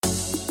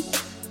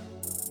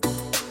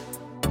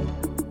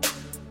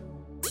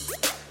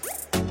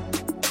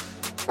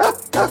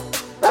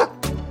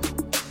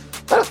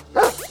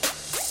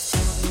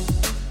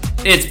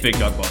It's Big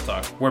Dog Ball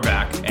Talk. We're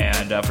back.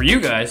 And for you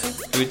guys,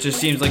 it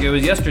just seems like it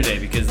was yesterday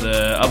because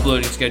the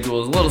uploading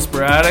schedule is a little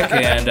sporadic.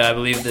 And I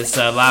believe this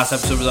last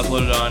episode was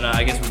uploaded on,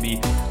 I guess would be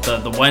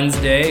the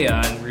Wednesday.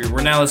 And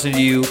we're now listening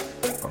to you,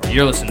 or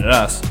you're listening to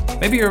us.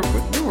 Maybe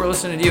we're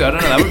listening to you. I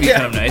don't know. That would be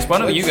kind of nice. Why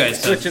don't you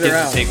guys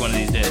take one of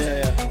these days?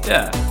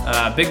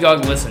 Yeah. Big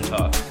Dog Listen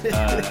Talk.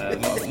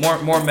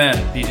 More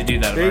men need to do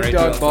that. Big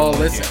Dog Ball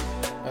Listen.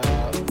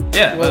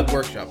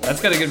 Workshop.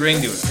 That's got a good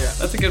ring to it. Yeah.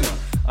 That's a good one.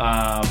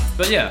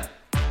 But yeah,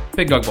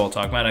 Big Dog Ball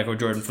Talk. Matt Echo,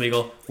 Jordan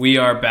Flegel. We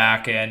are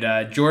back,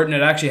 and Jordan,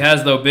 it actually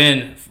has though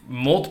been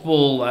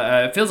multiple.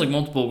 It feels like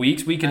multiple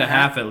weeks, week and a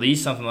half at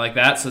least, something like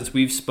that, since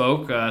we've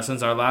spoke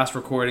since our last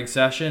recording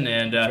session.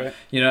 And right.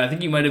 I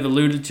think you might have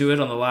alluded to it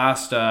on the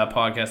last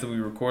podcast that we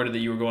recorded that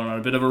you were going on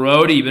a bit of a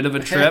roadie, a bit of a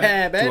trip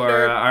to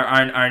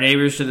our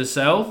neighbors to the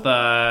south. What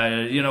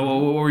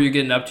were you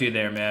getting up to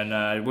there,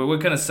 man?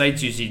 What kind of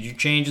sights you see? Did you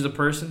change as a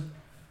person?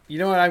 You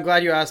know what? I'm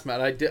glad you asked,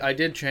 Matt. I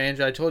did change.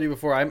 I told you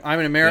before. I'm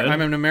an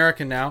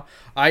American now.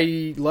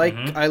 I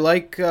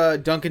like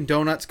Dunkin'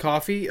 Donuts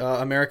coffee.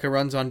 America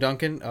runs on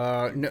Dunkin'.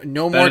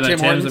 No more Tim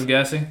Hortons. I'm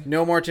guessing.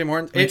 No more Tim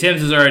Hortons.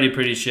 Tim's is already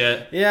pretty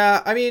shit.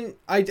 Yeah, I mean,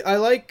 I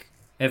like.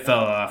 It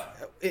fell off.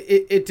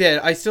 It did.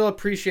 I still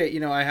appreciate.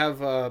 I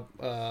have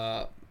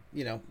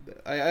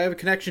I have a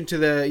connection to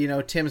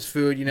the Tim's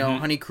food.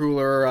 Honey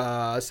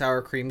cruller,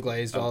 sour cream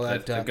glazed, all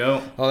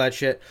that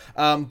shit.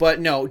 But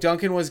no,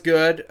 Dunkin' was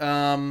good.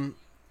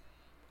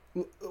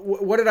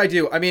 What did I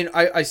do? I mean,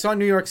 I saw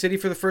New York City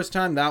for the first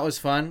time. That was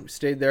fun.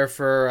 Stayed there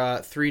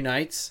for 3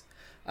 nights.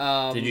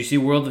 Did you see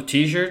World of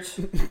T-Shirts,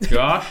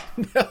 Josh?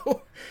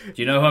 No. Do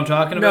you know who I'm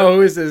talking about? No,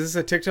 who is this? Is this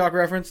a TikTok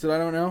reference that I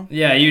don't know?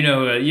 Yeah, you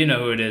know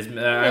who it is.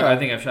 I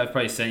think I've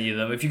probably sent you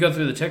them. If you go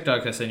through the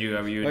TikToks I send you,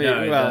 you would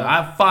know. Well,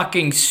 I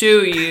fucking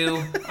sue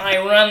you. I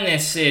run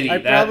this city. I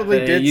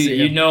probably did see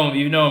him.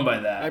 You know him by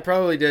that. I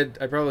probably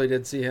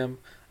did see him.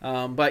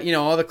 But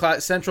all the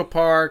Central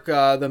Park,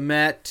 the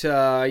Met,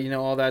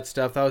 all that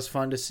stuff. That was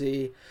fun to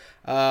see.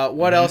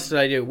 What else did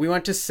I do? We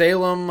went to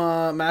Salem,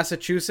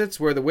 Massachusetts,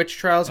 where the witch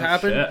trials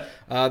happened. Shit.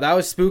 That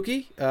was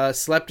spooky.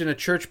 Slept in a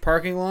church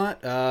parking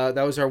lot.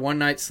 That was our one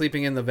night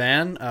sleeping in the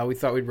van. We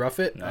thought we'd rough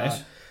it.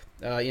 Nice.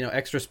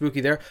 Extra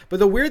spooky there. But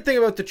the weird thing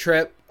about the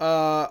trip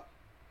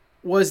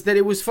was that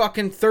it was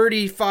fucking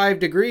 35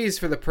 degrees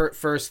for the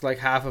first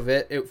half of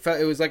it. It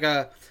was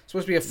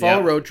supposed to be a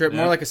fall road trip,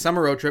 more like a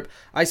summer road trip.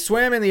 I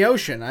swam in the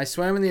ocean. I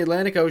swam in the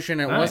Atlantic Ocean.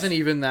 It wasn't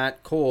even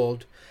that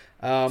cold.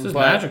 This is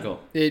magical.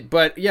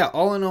 But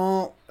all in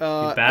all, you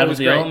battled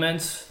the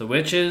elements, the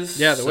witches,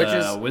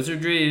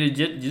 wizardry. You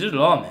did it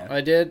all, man.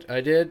 I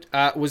did.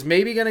 Was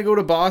maybe gonna go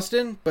to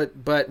Boston,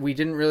 but we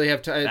didn't really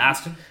have time.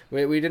 Boston.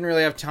 We didn't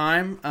really have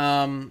time.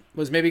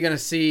 Was maybe gonna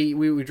see.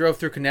 We drove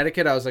through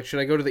Connecticut. I was like, should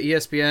I go to the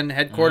ESPN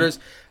headquarters?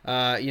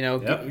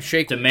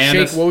 Shake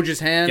Woj's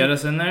hand. Get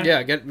us in there.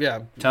 Yeah.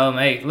 Tell them,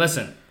 hey,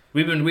 listen.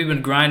 We've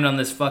been grinding on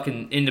this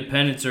fucking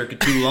independent circuit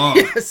too long.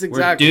 Yes,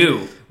 exactly.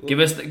 We're due.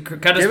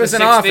 Cut us the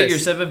 6-figure,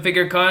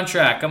 7-figure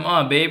contract. Come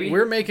on, baby.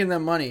 We're making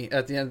them money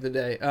at the end of the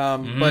day.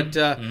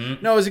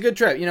 No, it was a good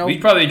trip. We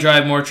probably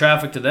drive more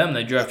traffic to them.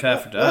 They drive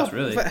traffic to us,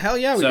 really. Hell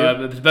yeah, we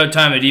do. It's about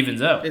time it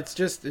evens out. It's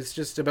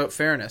just about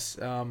fairness.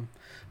 No,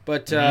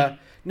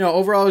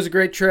 overall it was a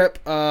great trip.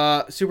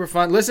 Super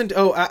fun.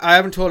 I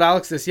haven't told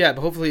Alex this yet,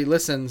 but hopefully he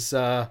listens.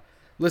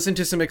 Listen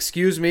to some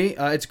Excuse Me.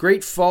 It's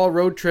great fall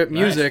road trip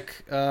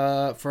music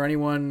for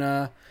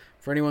anyone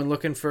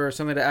looking for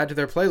something to add to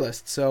their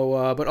playlist.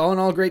 So, but all in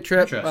all, great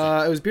trip. It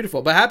was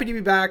beautiful. But happy to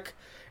be back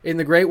in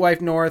the Great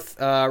White North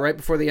right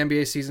before the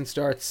NBA season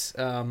starts.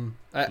 I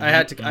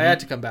had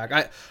to come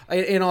back.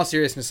 In all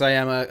seriousness, I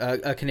am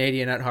a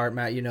Canadian at heart,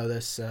 Matt. You know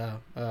this.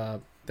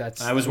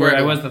 I was worried.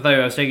 I thought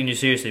I was taking you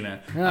seriously,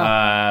 man.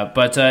 Yeah.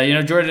 But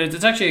Jordan,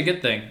 it's actually a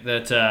good thing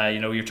that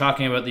you're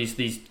talking about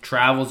these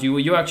travels.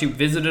 You actually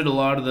visited a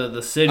lot of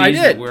the cities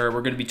that we're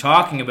going to be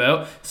talking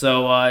about.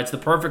 So it's the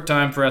perfect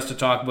time for us to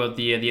talk about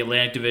the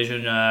Atlantic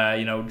Division.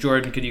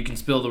 Jordan, you can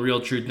spill the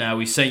real truth now.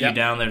 We sent you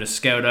down there to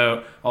scout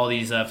out all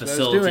these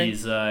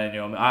facilities.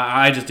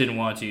 I just didn't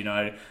want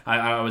to.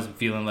 I wasn't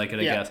feeling like it.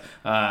 I guess.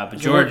 But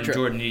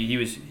Jordan, he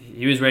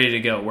was ready to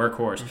go,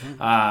 workhorse.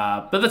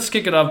 But let's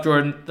kick it off,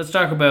 Jordan. Let's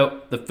talk about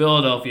the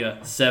Philadelphia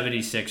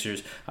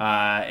 76ers.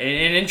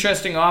 An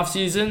interesting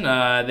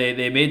offseason.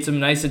 They made some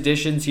nice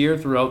additions here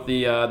throughout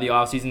the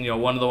offseason.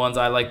 One of the ones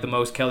I like the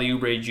most, Kelly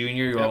Oubre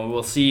Jr.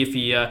 We'll see if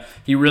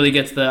he really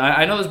gets the...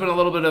 I know there's been a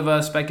little bit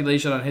of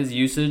speculation on his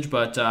usage,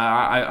 but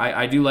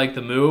I do like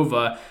the move.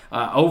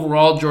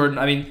 Overall, Jordan,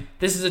 I mean,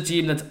 this is a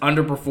team that's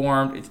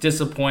underperformed. It's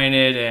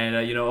disappointed, and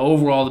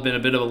overall, it's been a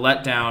bit of a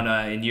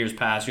letdown in years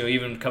past.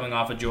 Even coming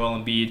off a Joel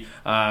Embiid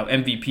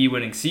MVP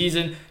winning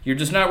season, you're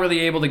just not really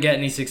able to get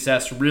any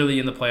success really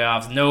in the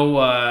playoffs.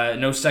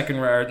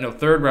 No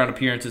third round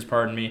appearances.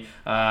 Pardon me.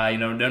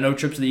 No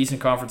trips to the Eastern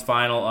Conference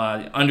Final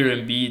under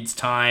Embiid's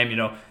time.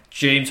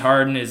 James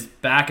Harden is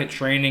back at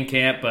training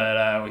camp,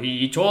 but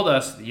he told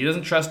us he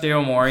doesn't trust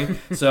Daryl Morey.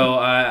 So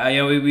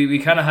we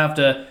kind of have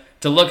to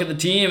look at the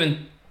team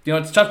and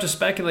it's tough to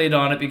speculate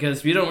on it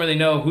because we don't really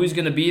know who's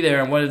going to be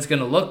there and what it's going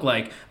to look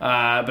like.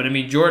 But I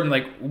mean, Jordan,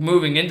 like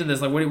moving into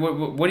this, like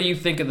what do you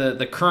think of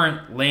the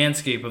current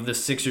landscape of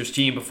this Sixers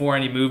team before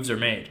any moves are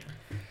made?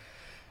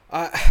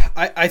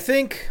 I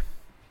think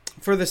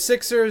for the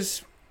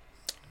Sixers,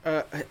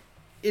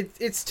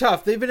 it's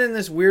tough. They've been in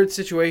this weird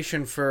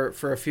situation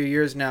for a few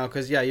years now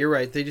because, yeah, you're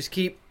right. They just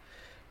keep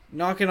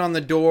knocking on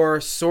the door,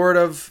 sort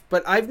of.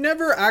 But I've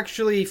never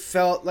actually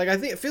felt like I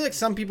feel like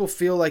some people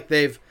feel like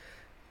they've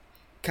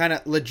kind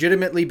of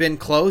legitimately been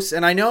close.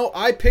 And I know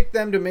I picked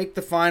them to make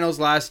the finals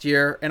last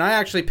year, and I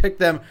actually picked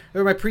them. They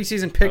were my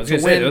preseason pick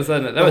to win.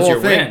 That was your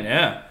win,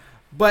 yeah.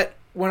 But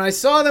when I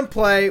saw them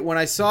play, when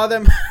I saw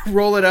them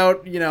roll it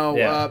out,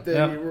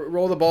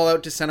 roll the ball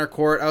out to center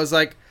court, I was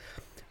like,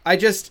 I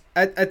just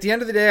at the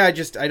end of the day,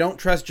 I don't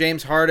trust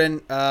James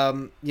Harden.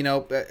 In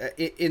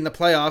the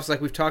playoffs, like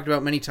we've talked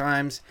about many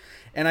times,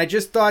 and I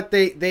just thought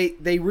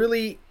they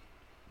really.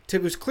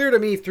 It was clear to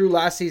me through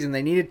last season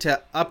they needed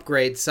to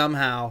upgrade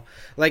somehow.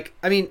 Like,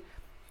 I mean,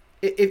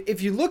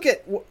 if you look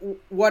at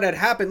what had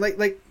happened,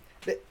 like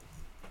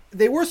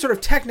they were sort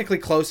of technically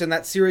close in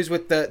that series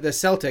with the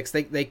Celtics.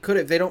 They could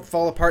have, if they don't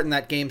fall apart in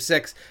that game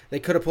 6, they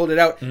could have pulled it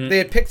out. Mm-hmm. They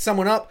had picked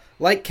someone up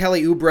like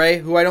Kelly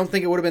Oubre, who I don't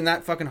think it would have been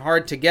that fucking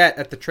hard to get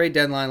at the trade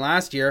deadline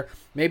last year.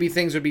 Maybe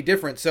things would be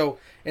different. So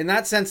in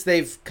that sense,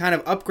 they've kind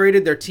of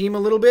upgraded their team a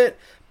little bit.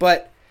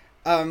 But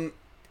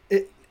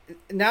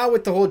now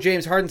with the whole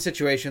James Harden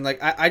situation, like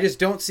I just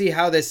don't see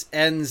how this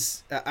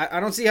ends. I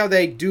don't see how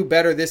they do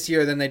better this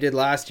year than they did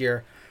last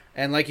year.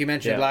 And like you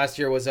mentioned, last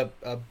year was a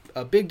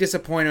big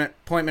disappointment,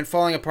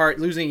 falling apart,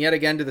 losing yet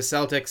again to the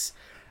Celtics.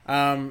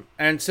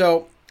 And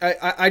so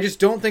I just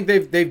don't think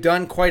they've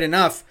done quite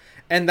enough.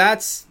 And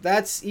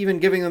that's even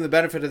giving them the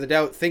benefit of the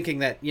doubt, thinking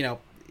that,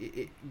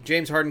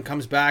 James Harden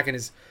comes back and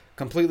is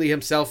completely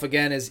himself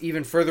again, is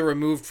even further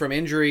removed from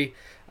injury,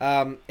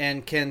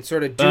 and can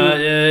sort of do.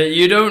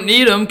 You don't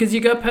need him because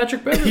you got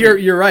Patrick Beverley.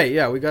 You're right.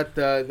 Yeah, we got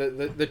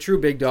the true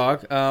big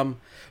dog.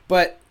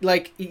 But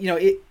like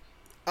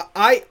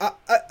I've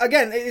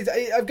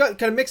got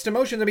kind of mixed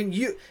emotions. I mean,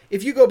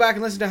 if you go back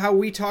and listen to how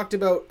we talked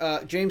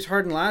about James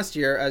Harden last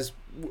year, as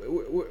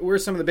we're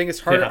some of the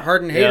biggest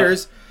Harden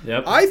haters.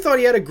 Yep. I thought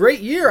he had a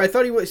great year. I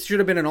thought he should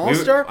have been an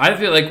All-Star. I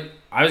feel like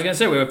I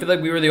feel like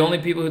we were the only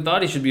people who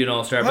thought he should be an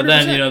All-Star. But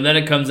then, then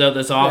it comes out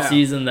this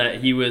offseason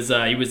that he was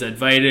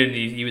invited and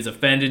he was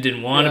offended,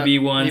 didn't want to be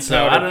one.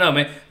 So I don't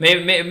know.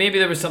 Maybe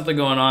there was something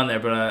going on there.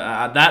 But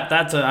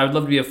I would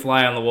love to be a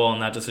fly on the wall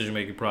in that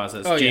decision-making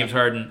process. James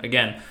Harden,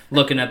 again,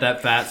 looking at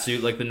that fat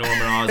suit like the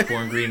Norman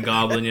Osborn Green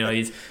Goblin.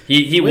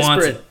 He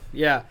wants it.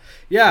 Yeah.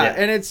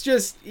 And it's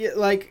just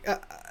like...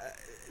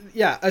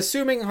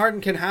 assuming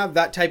Harden can have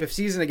that type of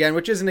season again,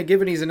 which isn't a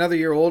given. He's another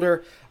year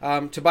older.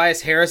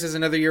 Tobias Harris is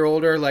another year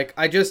older. Like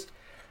there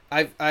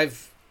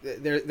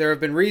have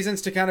been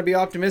reasons to kind of be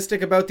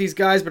optimistic about these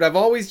guys, but I've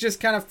always just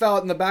kind of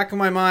felt in the back of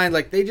my mind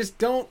like they just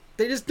don't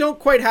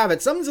quite have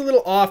it. Something's a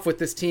little off with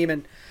this team,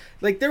 and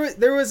like there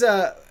was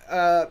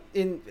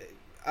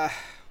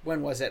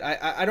when was it?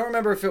 I don't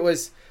remember if it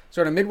was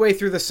sort of midway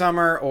through the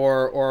summer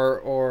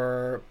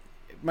or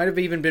it might have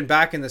even been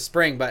back in the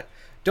spring, but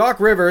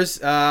Doc Rivers,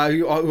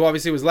 who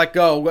obviously was let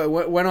go,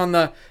 went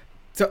on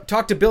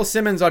talked to Bill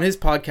Simmons on his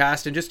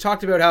podcast and just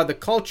talked about how the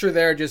culture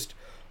there just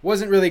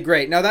wasn't really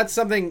great. Now that's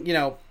something,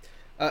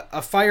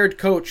 a fired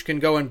coach can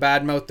go and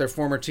badmouth their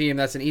former team.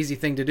 That's an easy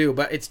thing to do.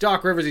 But it's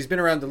Doc Rivers. He's been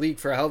around the league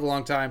for a hell of a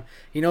long time.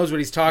 He knows what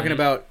he's talking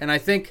about. And I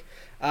think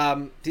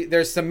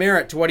there's some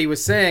merit to what he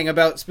was saying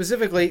about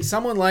specifically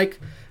someone like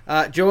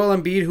Joel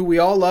Embiid, who we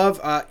all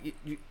love.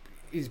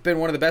 He's been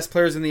one of the best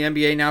players in the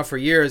NBA now for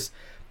years.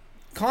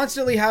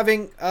 Constantly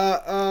having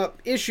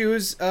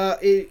issues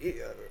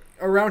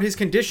around his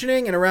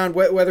conditioning and around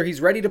whether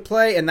he's ready to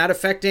play, and that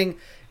affecting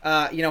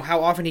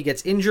how often he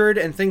gets injured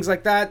and things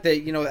like that.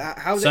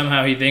 How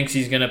somehow he thinks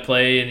he's going to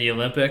play in the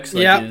Olympics.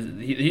 He's not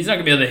going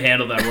to be able to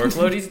handle that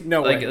workload. He's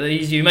no way.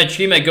 He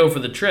might go for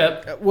the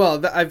trip.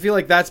 Well, I feel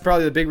like that's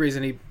probably the big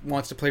reason he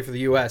wants to play for the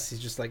U.S. He's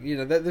just like,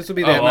 this will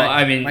be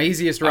my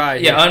easiest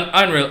ride.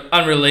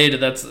 Unrelated.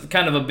 That's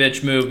kind of a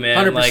bitch move,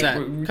 man.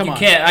 100%. Come on.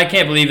 I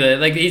can't believe that.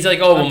 Like he's like,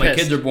 my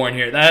kids are born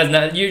here. That is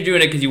not. You're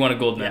doing it because you want a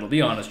gold medal.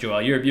 Be honest,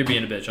 Joel. You're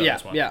being a bitch on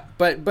this one. Yeah.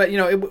 But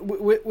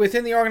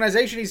within the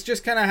organization, he's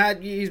just kind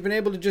of he's been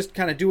able to just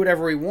kind of do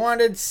whatever he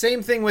wanted.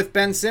 Same thing with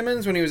Ben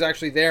Simmons when he was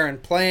actually there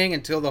and playing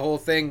until the whole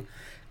thing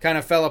kind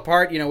of fell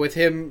apart, with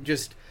him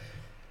just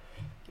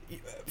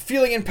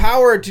feeling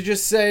empowered to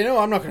just say, no,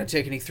 I'm not going to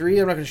take any three.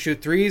 I'm not going to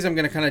shoot threes. I'm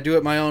going to kind of do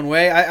it my own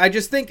way. I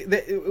just think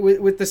that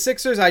with the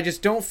Sixers, I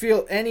just don't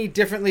feel any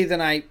differently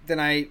than I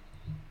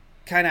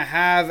kind of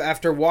have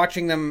after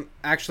watching them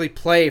actually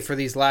play for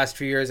these last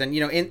few years.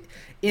 And,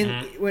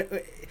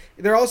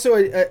 they're also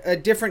a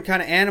different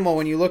kind of animal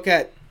when you look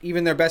at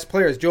even their best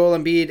players, Joel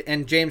Embiid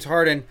and James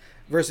Harden,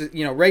 versus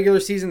regular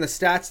season, the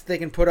stats that they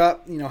can put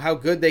up, how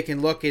good they can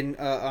look in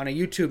on a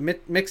YouTube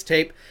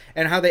mixtape,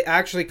 and how they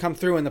actually come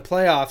through in the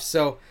playoffs.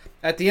 So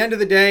at the end of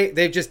the day,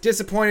 they've just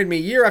disappointed me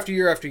year after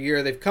year after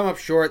year. They've come up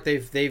short.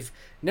 They've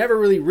never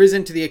really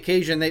risen to the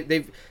occasion.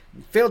 They've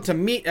failed to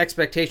meet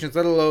expectations,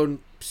 let alone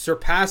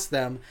surpass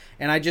them.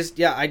 And I just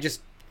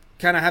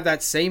kind of have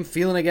that same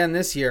feeling again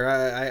this year.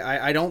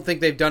 I don't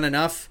think they've done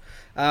enough.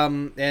 I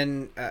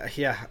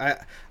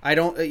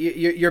don't.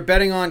 You're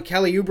betting on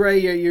Kelly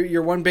Oubre,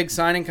 your one big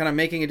signing, kind of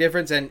making a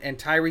difference, and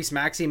Tyrese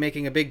Maxey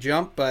making a big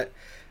jump. But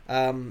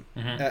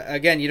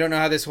again, you don't know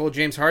how this whole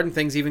James Harden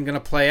thing's even going to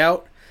play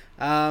out.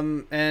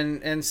 So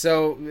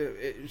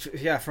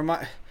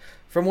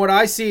from what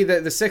I see,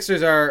 the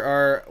Sixers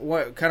are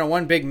kind of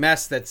one big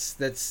mess.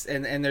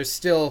 And there's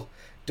still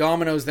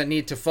dominoes that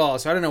need to fall.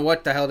 So I don't know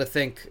what the hell to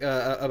think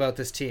about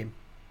this team.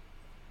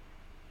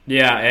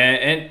 Yeah,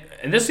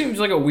 and this seems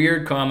like a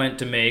weird comment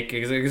to make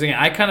because again,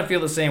 I kind of feel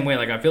the same way.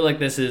 Like I feel like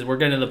we're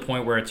getting to the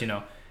point where it's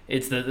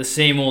it's the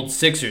same old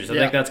Sixers. I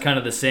think that's kind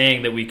of the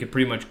saying that we could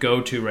pretty much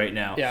go to right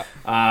now. Yeah.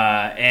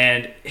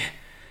 And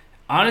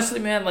honestly,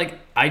 man, like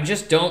I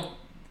don't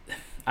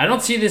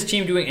see this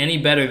team doing any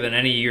better than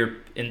any year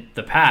in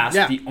the past.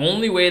 Yeah. The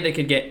only way they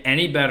could get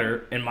any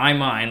better, in my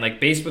mind,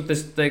 like based with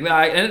this, like,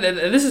 and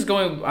this is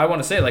going. I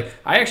want to say, like,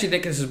 I actually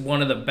think this is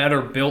one of the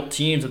better built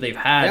teams that they've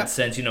had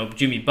since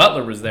Jimmy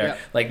Butler was there.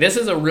 Like, this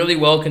is a really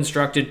well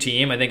constructed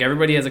team. I think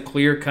everybody has a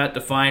clear cut,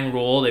 defined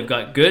role. They've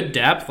got good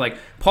depth. Like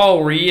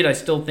Paul Reed, I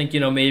still think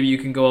maybe you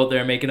can go out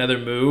there and make another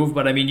move,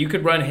 but I mean, you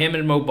could run him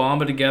and Mo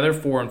Bamba together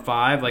 4 and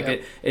 5.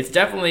 Like it's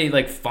definitely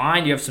like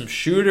fine. You have some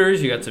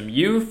shooters. You got some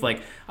youth.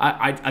 Like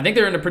I think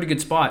they're in a pretty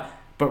good spot.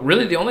 But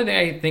really, the only thing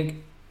I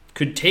think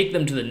could take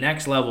them to the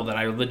next level that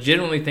I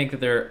legitimately think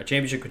that they're a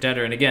championship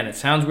contender, and again, it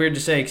sounds weird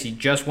to say because he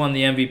just won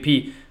the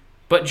MVP,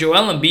 but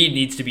Joel Embiid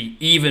needs to be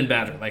even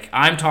better. Like,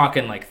 I'm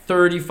talking like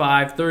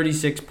 35,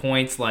 36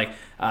 points, like,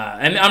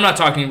 and I'm not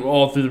talking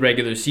all through the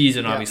regular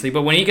season, obviously,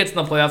 but when he gets in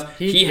the playoffs,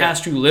 he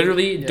has to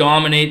literally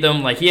dominate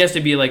them. Like, he has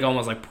to be like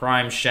almost like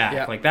prime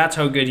Shaq. Like, that's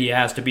how good he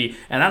has to be,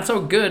 and that's how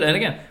good, and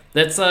again,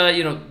 that's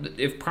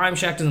if Prime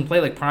Shaq doesn't play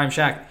like Prime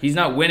Shaq, he's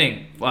not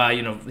winning.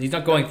 He's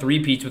not going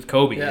 3-peats with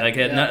Kobe.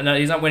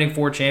 He's not winning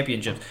 4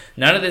 championships.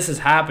 None of this is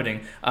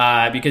happening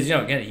because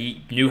again,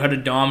 he knew how to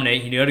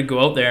dominate. He knew how to go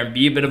out there and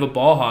be a bit of a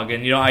ball hog.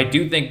 And I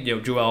do think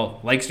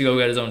Joel likes to go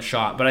get his own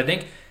shot, but I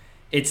think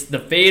it's the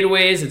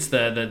fadeaways, it's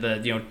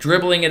the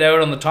dribbling it out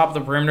on the top of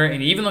the perimeter.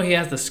 And even though he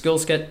has the skill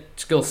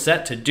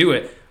set to do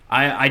it,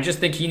 I just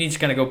think he needs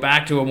to kind of go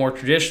back to a more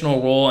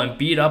traditional role and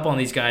beat up on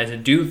these guys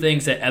and do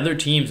things that other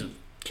teams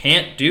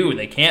can't do.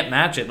 They can't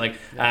match it. Like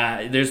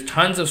there's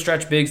tons of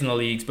stretch bigs in the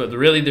leagues, but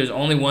really there's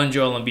only one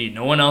Joel Embiid.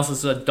 No one else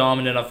is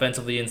dominant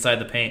offensively inside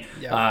the paint.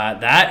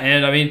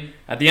 And I mean,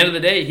 at the end of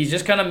the day, he's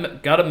just kind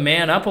of got to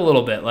man up a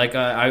little bit. Like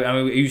I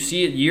mean, you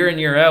see it year in,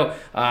 year out.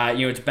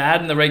 It's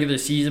bad in the regular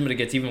season, but it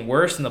gets even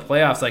worse in the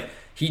playoffs. Like,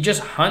 he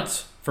just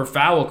hunts for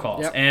foul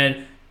calls,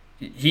 and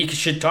he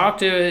should talk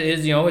to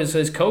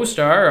his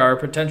co-star, our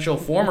potential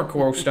former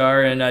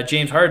co-star, and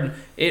James Harden.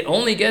 It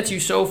only gets you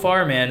so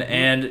far, man.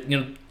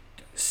 And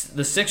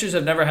the Sixers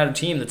have never had a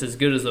team that's as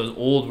good as those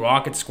old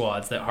Rocket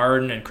squads that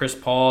Harden and Chris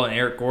Paul and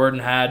Eric Gordon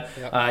had.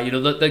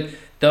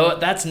 Though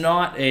that's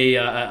not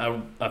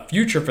a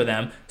future for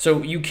them.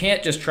 So you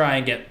can't just try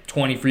and get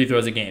 20 free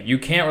throws a game. You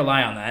can't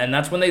rely on that. And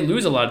that's when they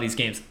lose a lot of these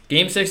games.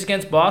 Game 6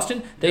 against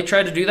Boston, they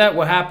tried to do that.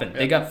 What happened?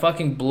 They got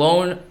fucking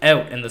blown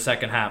out in the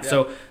second half.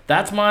 So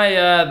that's my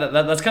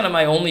that's kind of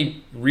my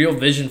only real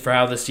vision for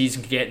how this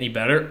season can get any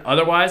better.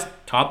 Otherwise,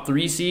 top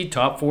 3 seed,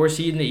 top 4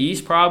 seed in the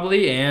East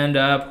probably, and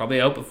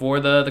probably out before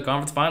the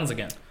conference finals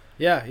again.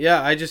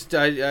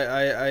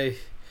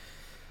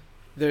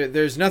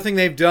 There's nothing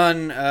they've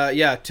done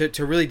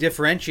to really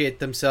differentiate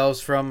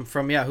themselves from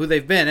who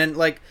they've been. And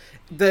like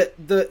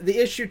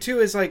the issue too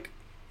is like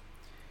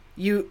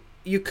you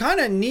kind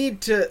of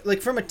need to,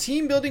 like, from a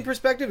team building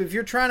perspective, if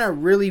you're trying to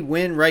really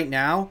win right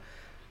now,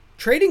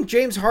 trading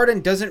James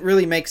Harden doesn't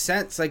really make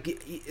sense. Like,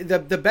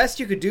 the best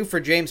you could do for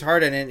James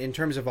Harden in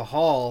terms of a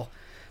haul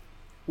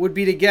would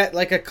be to get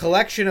like a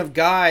collection of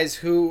guys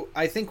who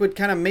I think would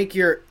kind of make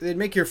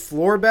your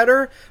floor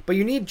better, but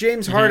you need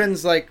James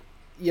Harden's like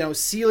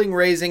ceiling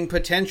raising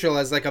potential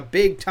as like a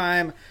big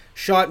time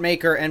shot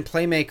maker and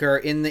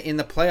playmaker in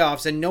the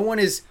playoffs, and no one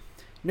is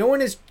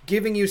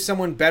giving you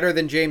someone better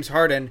than James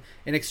Harden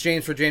in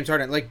exchange for James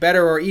Harden, like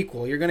better or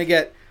equal. You're going to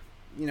get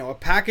a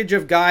package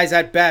of guys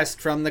at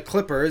best from the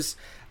Clippers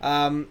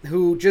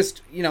who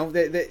just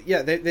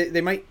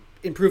they might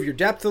improve your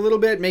depth a little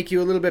bit, make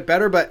you a little bit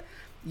better, but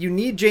you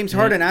need James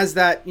Harden as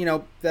that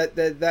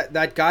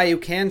that guy who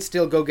can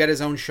still go get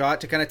his own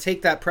shot to kind of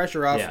take that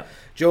pressure off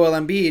Joel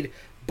Embiid.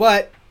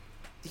 But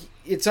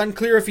it's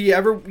unclear if he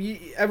ever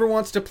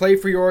wants to play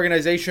for your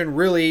organization,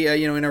 really,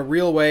 in a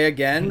real way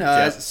again.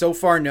 So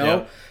far, no.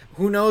 Yeah.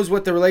 Who knows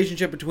what the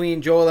relationship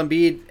between Joel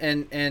Embiid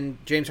and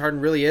James Harden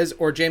really is,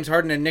 or James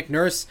Harden and Nick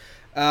Nurse.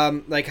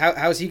 Like,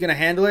 how's he going to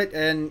handle it?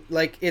 And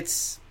like,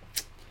 it's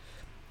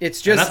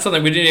just, and that's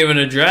something we didn't even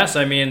address.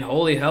 I mean,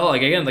 holy hell!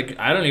 Like, again, like,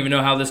 I don't even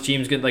know how this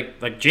team's good.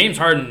 Like James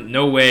Harden,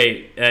 no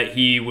way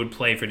he would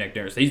play for Nick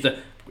Nurse.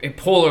 a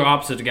polar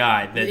opposite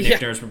guy that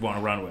Nick Nurse would want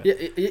to run with.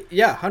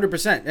 Yeah,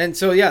 100%. And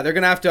so they're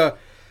going to have to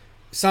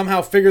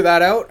somehow figure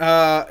that out.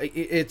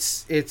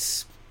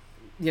 It's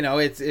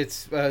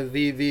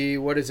the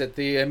what is it?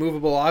 The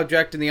immovable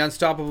object and the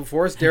unstoppable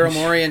force. Daryl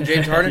Morey and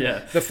James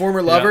Harden, the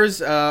former lovers,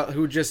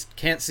 who just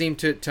can't seem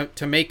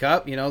to make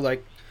up.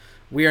 Like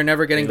we are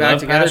never getting back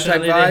together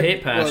type vibe. They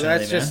hate passionately, well,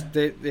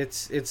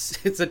 that's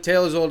just it's a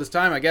tale as old as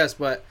time, I guess.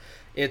 But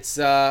it's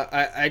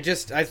I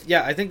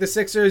think the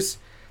Sixers.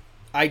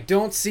 I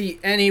don't see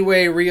any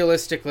way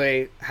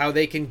realistically how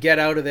they can get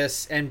out of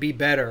this and be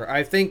better.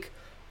 I think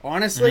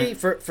honestly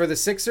for the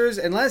Sixers,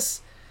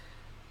 unless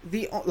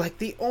the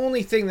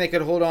only thing they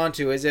could hold on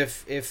to is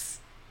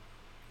if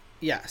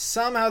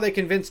somehow they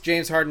convince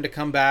James Harden to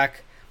come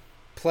back,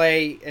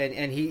 play,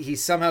 and he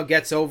somehow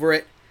gets over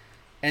it,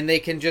 and they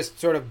can just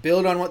sort of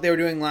build on what they were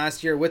doing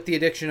last year with the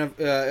addition of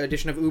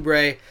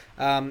Oubre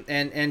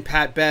and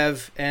Pat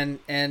Bev,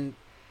 and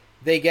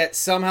they get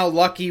somehow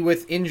lucky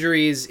with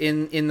injuries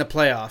in the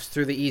playoffs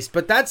through the East.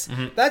 But that's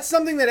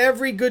something that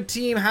every good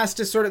team has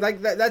to sort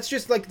of that's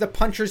just like the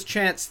puncher's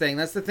chance thing.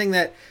 That's the thing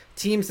that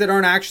teams that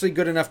aren't actually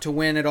good enough to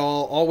win at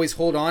all always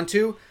hold on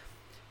to.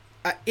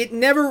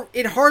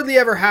 It hardly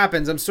ever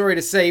happens, I'm sorry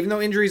to say, even though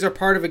injuries are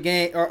part of a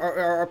game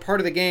are part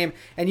of the game,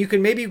 and you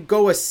can maybe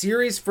go a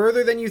series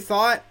further than you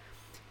thought.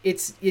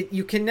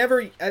 You can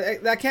never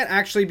that can't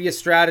actually be a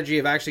strategy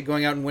of actually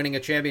going out and winning a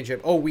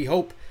championship. Oh, we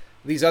hope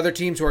these other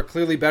teams who are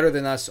clearly better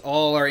than us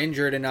all are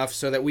injured enough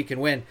so that we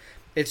can win.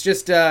 It's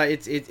just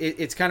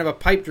it's kind of a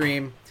pipe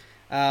dream,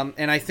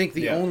 and I think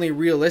the only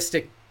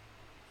realistic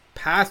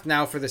path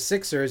now for the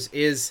Sixers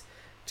is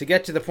to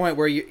get to the point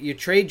where you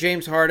trade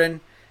James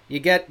Harden, you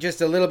get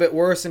just a little bit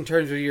worse in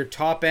terms of your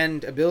top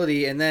end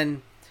ability, and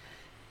then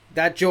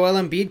that Joel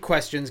Embiid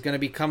question is going to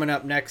be coming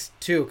up next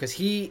too, because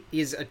he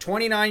is a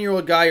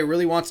 29-year-old guy who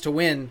really wants to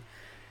win,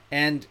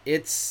 and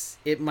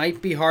it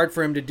might be hard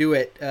for him to do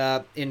it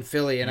in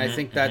Philly, and I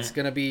think that's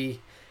going to be.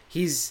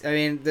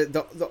 The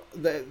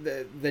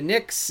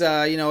Knicks,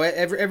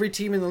 every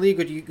team in the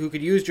league who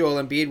could use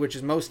Joel Embiid, which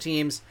is most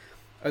teams,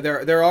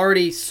 they're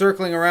already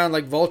circling around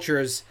like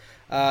vultures,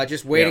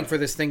 just waiting for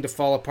this thing to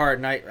fall apart.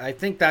 And I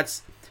think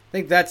that's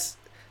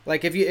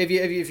like if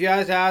you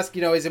had to ask,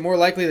 is it more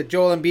likely that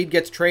Joel Embiid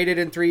gets traded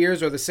in 3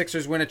 years or the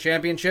Sixers win a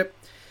championship?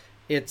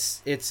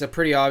 It's a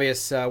pretty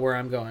obvious where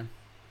I'm going.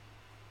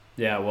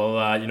 Yeah, well,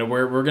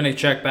 we're going to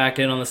check back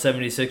in on the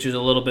 76ers a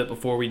little bit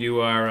before we do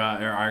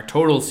our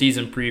total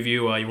season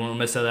preview. You won't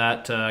miss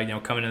that,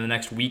 coming in the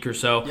next week or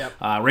so. Yep.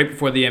 Right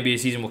before the NBA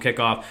season will kick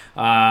off.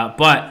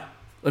 But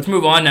let's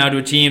move on now to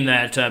a team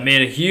that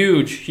made a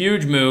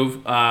huge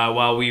move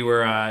while we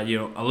were,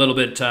 a little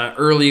bit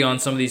early on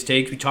some of these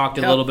takes. We talked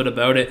a little bit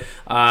about it,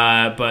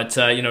 but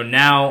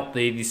now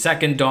the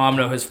second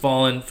domino has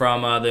fallen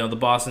from the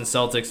Boston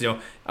Celtics.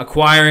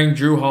 Acquiring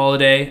Drew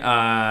Holiday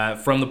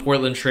from the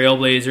Portland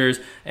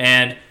Trailblazers.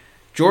 And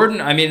Jordan,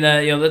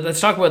 let's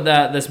talk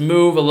about this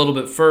move a little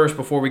bit first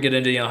before we get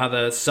into how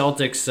the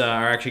Celtics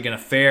are actually going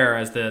to fare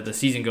as the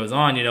season goes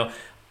on.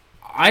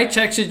 I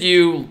texted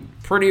you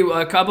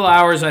a couple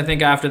hours, I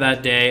think, after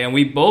that day, and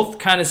we both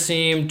kind of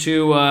seemed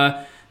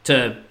to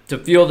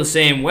feel the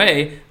same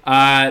way.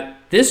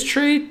 This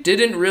trade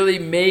didn't really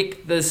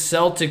make the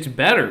Celtics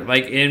better.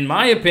 Like, in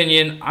my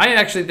opinion, I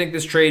actually think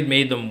this trade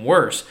made them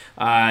worse.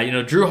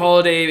 Drew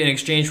Holiday in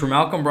exchange for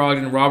Malcolm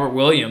Brogdon and Robert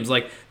Williams.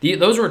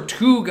 Those were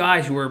two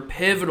guys who were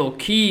pivotal,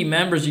 key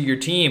members of your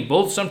team,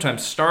 both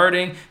sometimes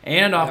starting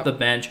and off the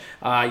bench.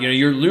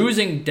 You're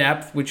losing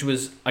depth, which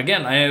was,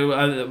 again,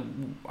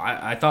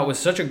 I thought was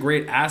such a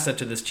great asset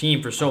to this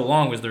team for so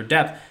long, was their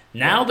depth.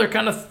 Now they're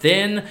kind of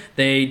thin.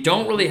 They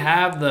don't really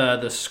have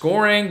the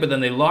scoring, but then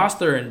they lost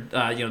their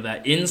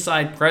that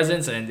inside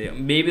presence,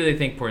 and maybe they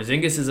think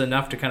Porzingis is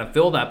enough to kind of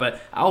fill that.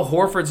 But Al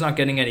Horford's not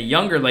getting any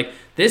younger.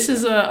 This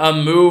is a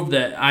move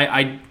that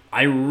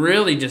I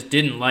really just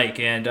didn't like,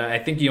 and I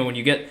think when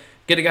you get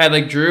a guy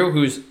like Drew,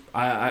 who's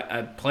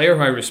a player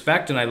who I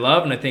respect and I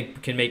love, and I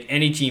think can make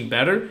any team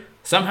better.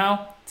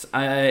 Somehow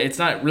it's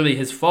not really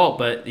his fault,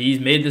 but he's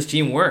made this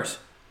team worse.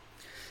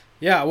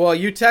 Yeah, well,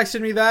 you texted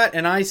me that,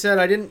 and I said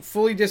I didn't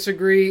fully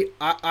disagree.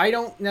 I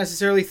don't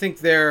necessarily think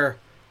they're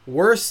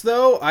worse,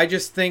 though. I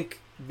just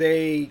think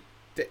the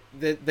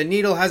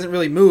needle hasn't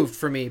really moved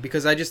for me,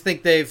 because I just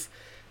think they've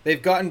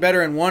gotten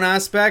better in one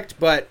aspect,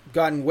 but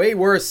gotten way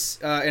worse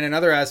in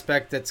another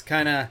aspect that's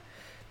kind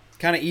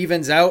of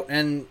evens out.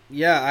 And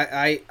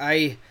yeah,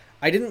 I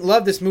didn't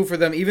love this move for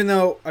them, even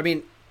though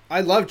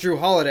I love Drew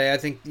Holiday. I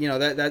think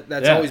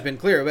that's always been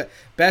clear. But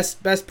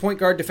best point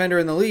guard defender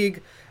in the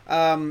league.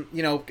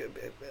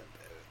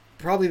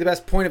 Probably the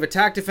best point of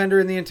attack defender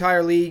in the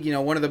entire league.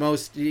 One of the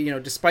most,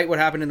 despite what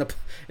happened in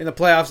the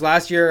playoffs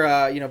last year,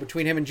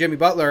 between him and Jimmy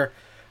Butler,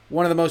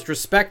 one of the most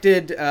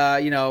respected,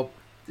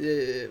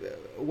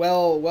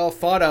 well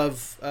thought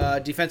of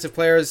defensive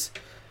players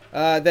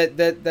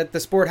that the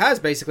sport has,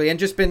 basically, and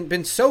just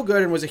been so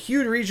good, and was a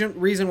huge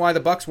reason why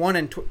the Bucks won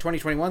in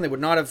 2021. They would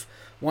not have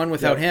won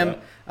without him.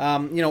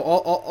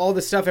 All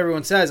the stuff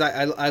everyone says.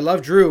 I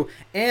love Drew,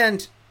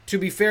 and to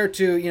be fair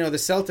to the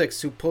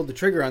Celtics who pulled the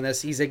trigger on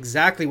this, he's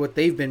exactly what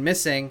they've been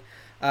missing.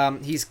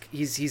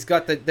 He's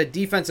got the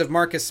defensive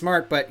Marcus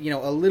Smart, but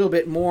a little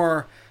bit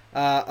more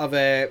of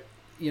a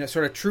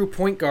sort of true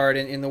point guard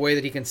in the way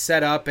that he can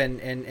set up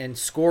and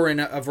score in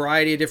a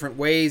variety of different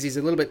ways. He's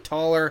a little bit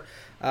taller.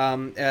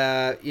 And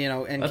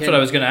that's what I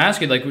was going to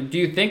ask you. Like, do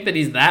you think that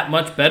he's that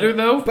much better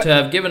though to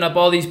have given up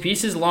all these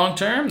pieces long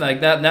term,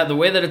 like that the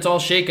way that it's all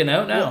shaken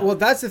out now? Well,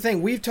 that's the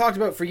thing we've talked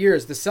about for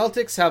years. The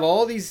Celtics have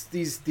all these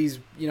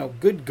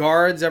good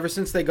guards ever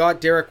since they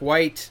got Derek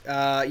White.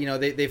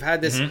 They've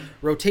had this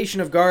rotation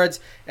of guards,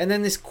 and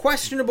then this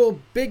questionable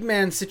big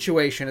man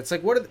situation. It's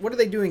like, what are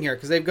they doing here?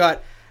 Because they've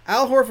got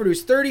Al Horford,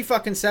 who's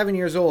 37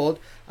 years old,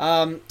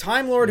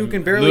 Time Lord, who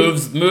can barely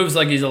moves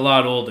like he's a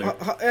lot older.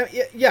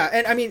 Yeah,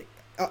 and I mean.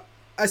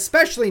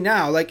 Especially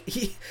now, like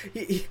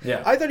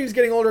I thought he was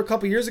getting older a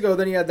couple years ago.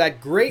 Then he had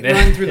that great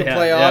run through the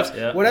playoffs,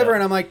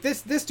 and I'm like,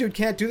 this dude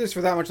can't do this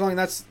for that much longer.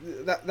 That's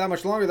that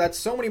much longer. That's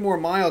so many more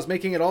miles,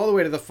 making it all the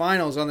way to the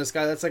finals on this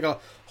guy. That's like a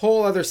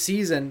whole other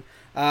season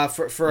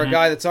for a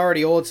guy that's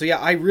already old. So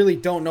I really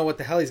don't know what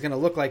the hell he's going to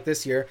look like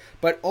this year.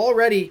 But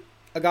already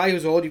a guy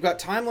who's old. You've got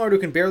Time Lord who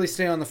can barely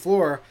stay on the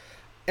floor,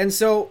 and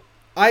so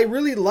I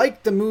really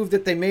liked the move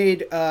that they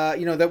made.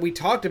 That we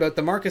talked about,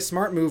 the Marcus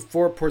Smart move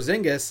for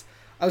Porzingis.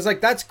 I was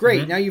like, that's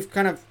great. Now you've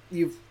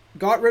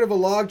got rid of a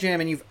logjam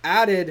and you've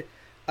added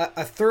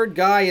a third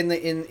guy in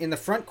the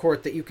front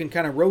court that you can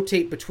kind of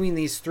rotate between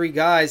these three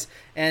guys,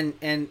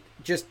 and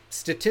just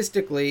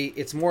statistically,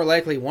 it's more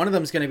likely one of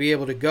them is going to be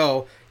able to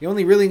go. You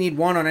only really need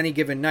one on any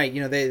given night.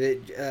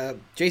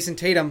 Jason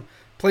Tatum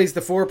plays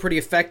the four pretty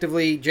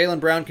effectively. Jaylen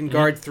Brown can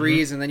guard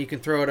threes, and then you can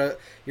throw it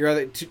your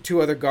other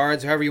two other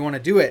guards, however you want to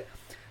do it.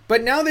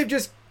 But now they've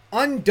just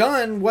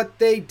undone what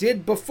they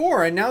did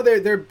before, and now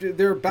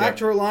they're back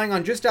to relying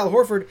on just Al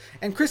Horford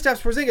and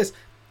Kristaps Porzingis.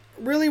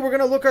 Really, we're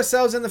going to look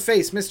ourselves in the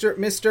face,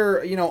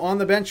 Mr. On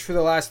the bench for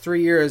the last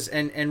 3 years,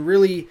 and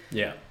really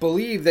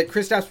believe that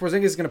Kristaps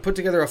Porzingis is going to put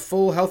together a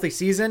full healthy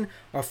season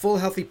or full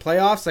healthy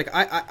playoffs. Like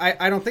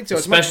I don't think so.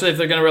 Especially if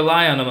they're going to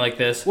rely on him like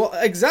this. Well,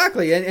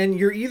 exactly, and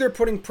you're either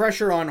putting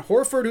pressure on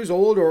Horford, who's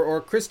old,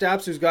 or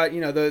Kristaps, who's got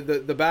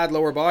the bad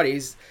lower body.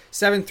 He's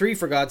 7'3"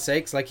 for God's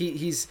sakes. Like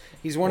he's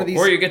one of these.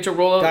 Or you get to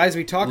roll out guys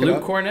we talk Luke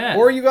about. Cornett.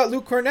 Or you got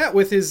Luke Cornett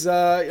with his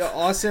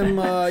awesome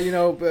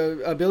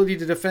ability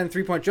to defend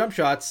 3-point jump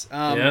shots.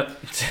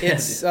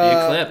 It's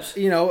the eclipse.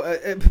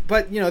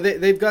 But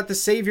they've got the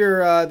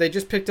savior. They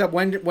just picked up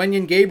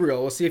Wenyen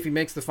Gabriel. We'll see if he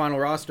makes the final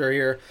roster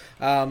here.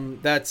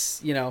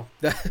 That's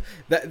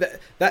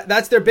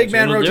that's their big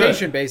man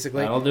rotation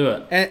basically. That'll do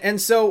it. And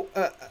so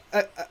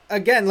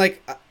again,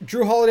 like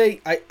Drew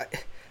Holiday,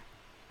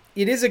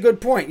 it is a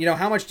good point.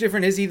 How much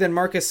different is he than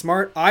Marcus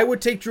Smart? I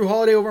would take Drew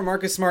Holiday over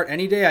Marcus Smart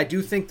any day. I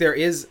do think there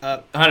is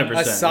a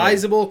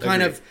sizable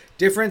kind of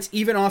difference,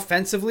 even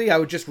offensively. I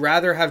would just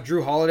rather have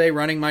Drew Holiday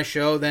running my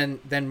show than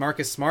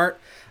Marcus Smart.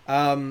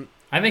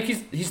 I think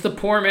he's the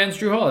poor man's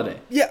Drew Holiday.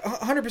 Yeah,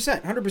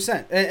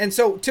 100%. And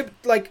so,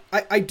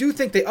 I do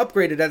think they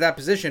upgraded at that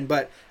position,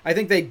 but I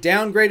think they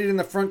downgraded in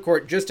the front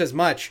court just as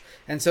much.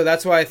 And so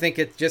that's why I think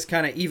it just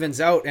kind of evens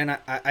out. And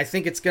I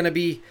think it's going to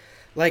be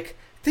like...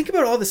 Think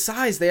about all the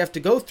size they have to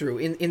go through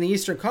in the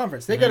Eastern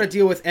Conference. They got to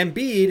deal with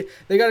Embiid.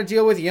 They got to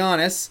deal with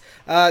Giannis.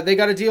 They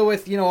got to deal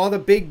with all the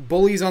big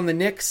bullies on the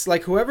Knicks.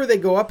 Like whoever they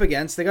go up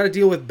against, they got to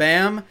deal with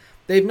Bam.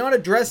 They've not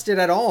addressed it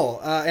at all.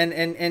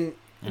 The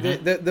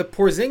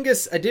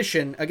Porzingis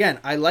addition, again,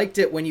 I liked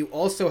it when you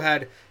also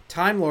had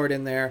Time Lord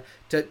in there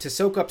to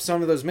soak up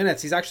some of those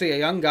minutes. He's actually a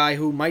young guy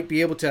who might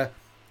be able to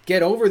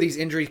get over these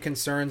injury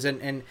concerns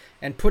and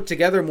put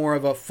together more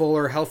of a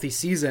fuller, healthy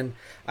season.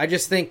 I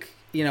just think.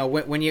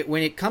 When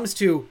it comes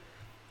to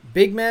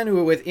big men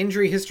who with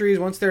injury histories,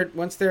 once they're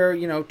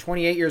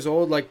 28 years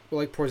old, like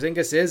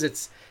Porzingis is,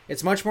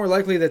 it's much more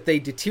likely that they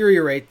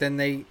deteriorate than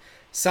they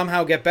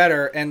somehow get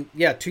better. And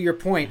to your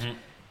point,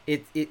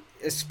 it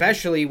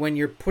especially when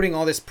you're putting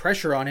all this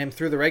pressure on him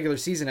through the regular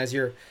season as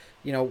your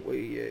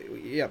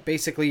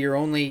basically your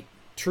only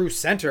true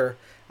center,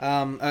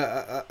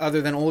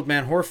 other than old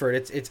man Horford.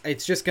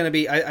 It's just going to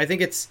be. I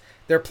think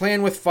they're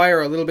playing with fire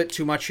a little bit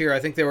too much here. I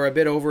think they were a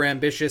bit over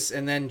ambitious,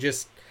 and then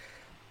just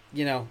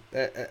I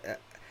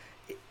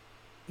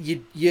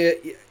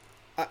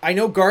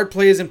know guard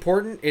play is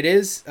important. It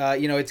is.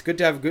 It's good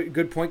to have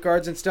good point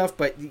guards and stuff,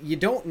 but you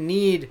don't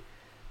need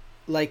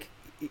like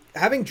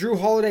having Drew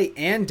Holiday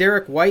and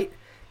Derek White.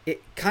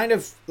 It kind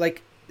of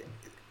like.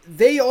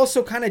 They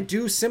also kind of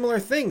do similar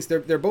things.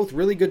 They're both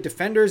really good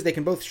defenders. They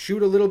can both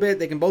shoot a little bit.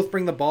 They can both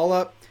bring the ball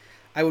up.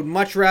 I would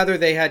much rather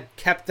they had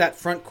kept that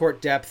front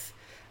court depth.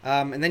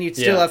 And then you'd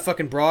still have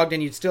fucking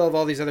Brogdon. You'd still have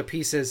all these other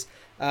pieces.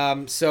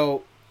 And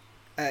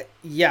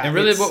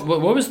really,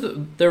 what was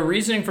their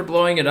reasoning for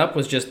blowing it up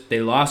was just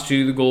they lost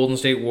to the Golden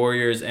State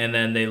Warriors and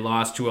then they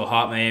lost to a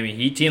hot Miami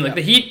Heat team. Like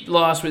the Heat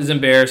loss was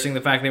embarrassing.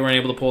 The fact they weren't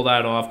able to pull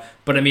that off.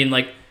 But I mean,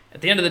 like at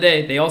the end of the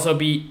day, they also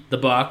beat the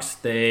Bucks.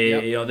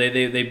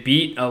 They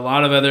beat a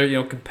lot of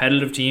other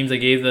competitive teams. They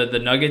gave the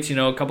Nuggets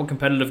a couple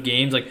competitive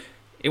games. Like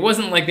it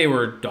wasn't like they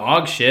were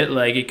dog shit.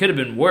 Like it could have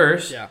been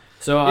worse. Yeah.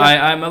 So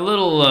I'm a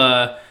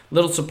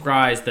little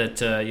surprised that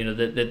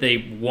that they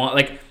want,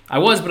 like, I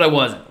was, but I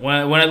wasn't. When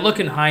I look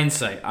in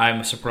hindsight,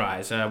 I'm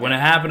surprised. When it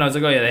happened, I was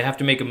like, oh yeah, they have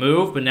to make a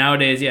move. But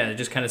nowadays, yeah, it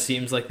just kind of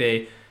seems like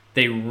they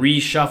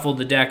reshuffled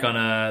the deck on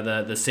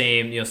the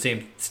same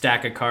same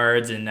stack of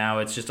cards, and now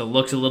it's just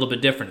looks a little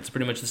bit different. It's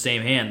pretty much the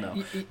same hand though.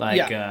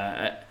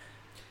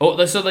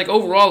 So like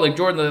overall, like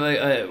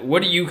Jordan,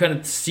 what do you kind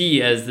of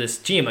see as this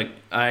team? Like,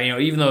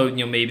 even though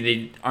maybe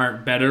they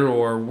aren't better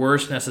or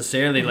worse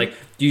necessarily, like,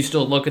 do you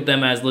still look at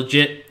them as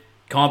legit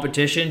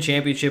competition,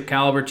 championship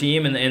caliber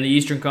team in the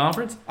Eastern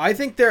Conference? I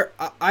think to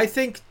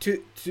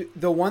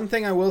the one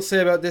thing I will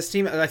say about this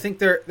team, I think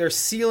their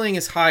ceiling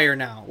is higher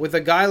now with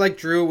a guy like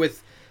Drew,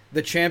 with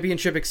the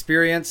championship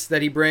experience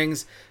that he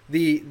brings,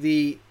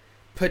 the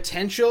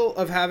potential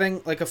of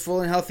having like a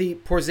full and healthy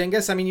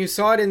Porzingis. I mean, you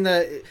saw it in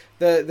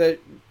the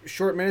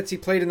short minutes he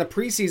played in the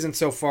preseason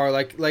so far.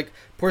 Like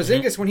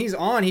Porzingis, when he's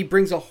on, he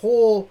brings a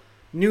whole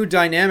new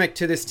dynamic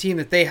to this team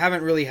that they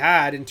haven't really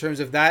had in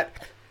terms of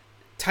that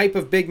type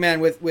of big man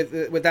with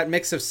that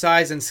mix of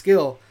size and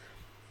skill.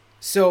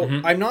 So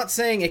I'm not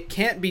saying it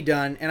can't be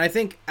done, and I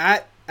think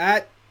at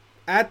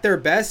their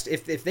best,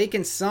 if they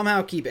can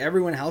somehow keep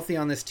everyone healthy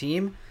on this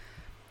team,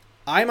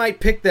 I might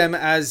pick them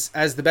as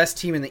the best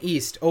team in the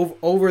East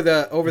over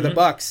the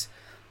Bucks.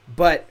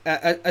 But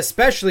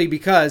especially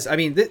because I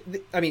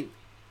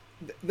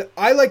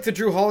like the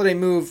Drew Holiday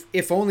move,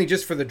 if only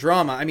just for the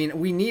drama. I mean,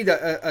 we need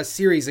a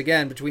series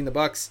again between the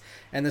Bucks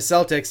and the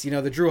Celtics.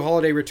 The Drew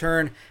Holiday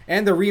return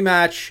and the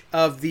rematch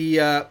of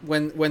the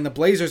when the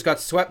Blazers got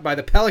swept by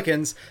the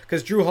Pelicans,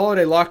 because Drew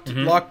Holiday locked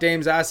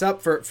Dame's ass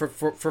up for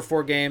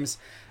 4 games.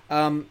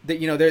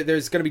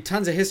 There's going to be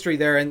tons of history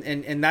there,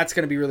 and that's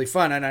going to be really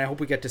fun, and I hope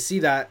we get to see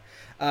that.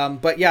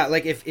 But yeah,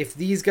 like if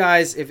these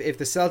guys, if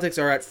the Celtics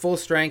are at full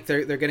strength,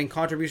 they're getting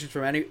contributions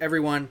from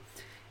everyone,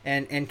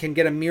 and can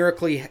get a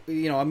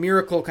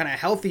miracle kind of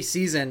healthy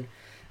season,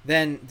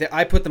 then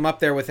I put them up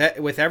there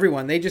with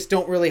everyone. They just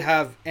don't really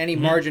have any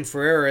margin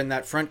for error in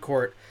that front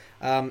court.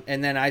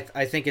 And then I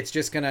think it's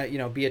just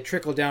gonna be a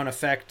trickle down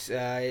effect.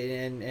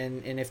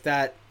 And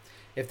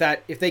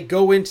if they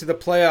go into the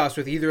playoffs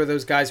with either of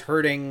those guys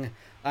hurting,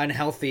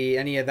 unhealthy,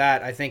 any of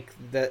that, I think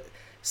the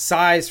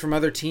size from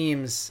other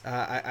teams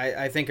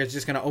I think is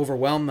just gonna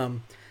overwhelm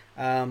them.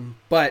 I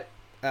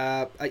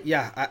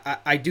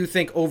do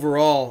think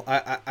overall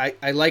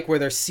I like where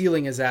their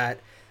ceiling is at,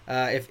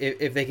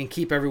 if they can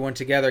keep everyone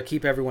together,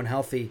 keep everyone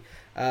healthy.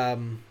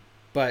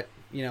 But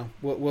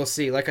we'll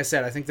see. Like I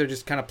said, I think they're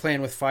just kind of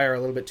playing with fire a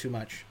little bit too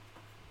much.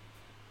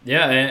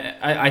 Yeah, and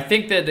I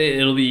think that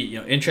it'll be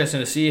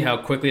interesting to see how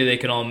quickly they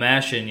can all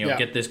mesh and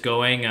get this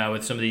going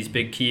with some of these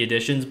big key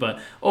additions. But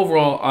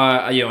overall,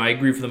 I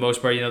agree for the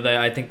most part. That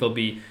I think they'll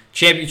be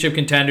championship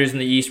contenders in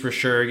the East for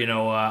sure.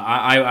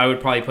 I would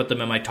probably put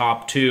them in my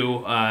top 2.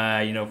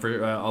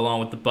 For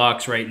along with the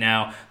Bucks right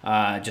now,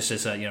 just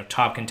as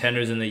top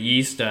contenders in the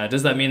East.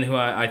 Does that mean who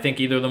I think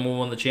either of them will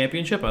win the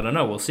championship? I don't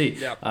know. We'll see.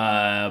 Yep.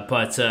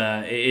 But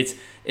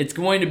it's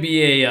going to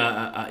be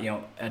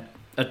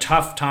a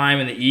tough time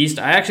in the East.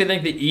 I actually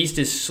think the East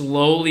is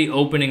slowly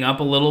opening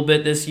up a little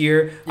bit this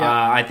year.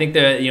 Yeah. I think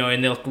that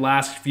in the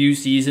last few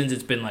seasons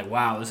it's been like,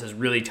 wow, this is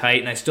really tight,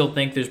 and I still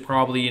think there's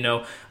probably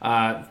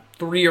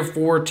 3 or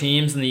 4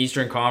 teams in the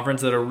Eastern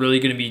Conference that are really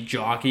going to be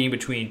jockeying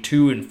between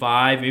 2 and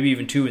 5, maybe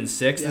even 2 and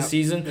 6 this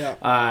season.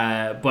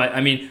 Yeah. But I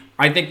mean,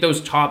 I think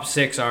those top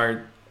 6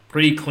 are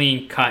pretty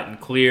clean cut and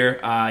clear,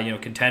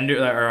 contender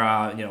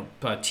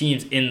or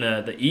teams in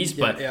the East,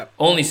 but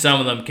only some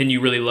of them can you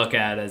really look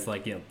at as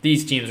like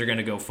these teams are going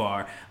to go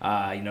far.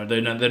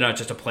 They're not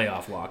just a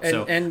playoff lock.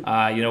 For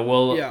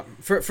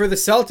the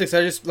Celtics,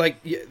 I just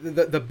like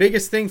the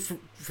biggest thing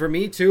for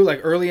me too,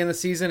 like early in the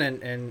season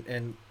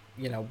and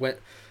when,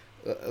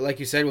 like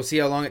you said, we'll see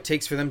how long it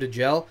takes for them to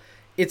gel.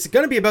 It's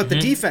going to be about the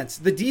defense.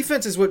 The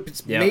defense is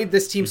what made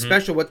this team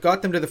special, what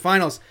got them to the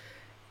finals.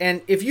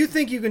 And if you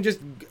think you can just,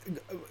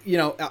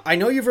 I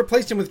know you've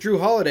replaced him with Drew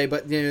Holiday,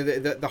 but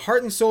the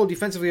heart and soul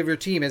defensively of your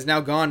team is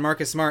now gone.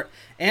 Marcus Smart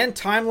and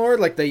Time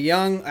Lord, like the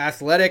young,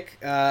 athletic,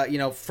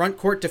 front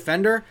court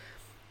defender.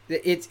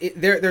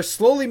 They're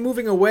slowly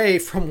moving away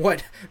from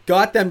what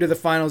got them to the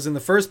finals in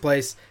the first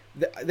place.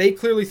 They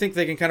clearly think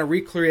they can kind of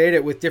recreate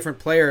it with different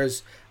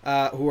players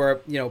who are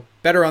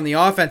better on the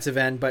offensive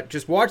end. But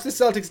just watch the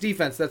Celtics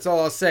defense. That's all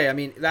I'll say. I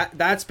mean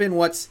that's been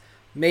what's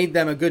made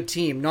them a good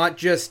team, not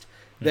just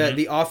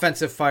the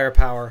offensive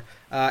firepower,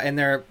 and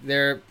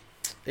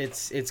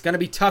it's going to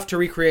be tough to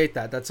recreate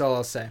that. That's all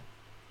I'll say.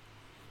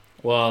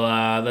 Well,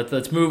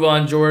 let's move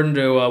on, Jordan,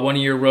 to one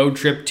of your road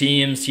trip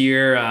teams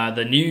here,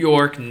 the New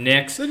York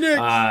Knicks. The Knicks.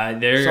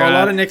 Saw a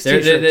lot of Knicks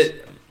t-shirts.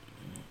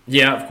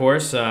 Yeah, of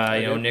course.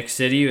 Knick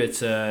City.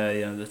 It's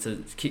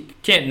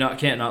can't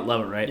not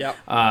love it, right?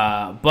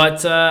 Yeah.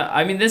 But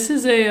I mean, this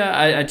is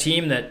a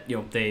team that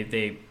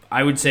they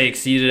I would say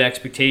exceeded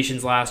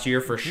expectations last year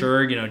for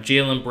sure.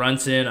 Jalen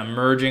Brunson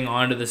emerging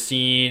onto the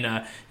scene,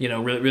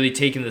 really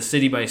taking the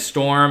city by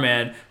storm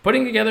and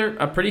putting together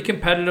a pretty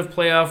competitive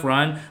playoff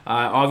run.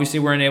 Obviously,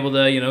 weren't able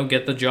to,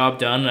 get the job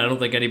done. I don't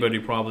think anybody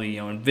probably,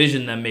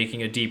 envisioned them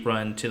making a deep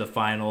run to the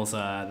finals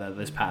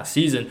this past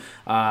season.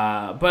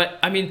 But,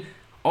 I mean,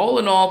 all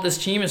in all,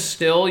 this team is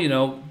still,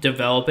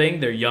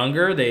 developing. They're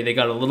younger. They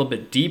got a little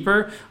bit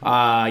deeper.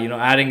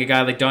 Adding a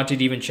guy like Dante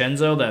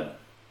DiVincenzo that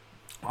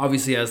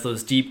obviously has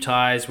those deep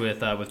ties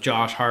with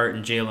Josh Hart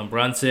and Jalen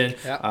Brunson.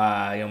 Yep.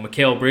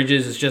 Mikal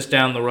Bridges is just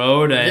down the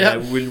road, and I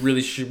would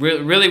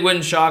really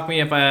wouldn't shock me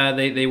if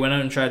they went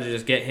out and tried to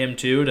just get him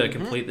too to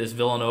complete this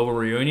Villanova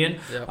reunion.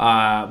 Yep.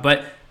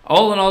 But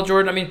all in all,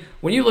 Jordan, I mean,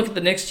 when you look at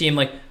the Knicks team,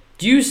 like,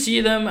 do you see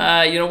them,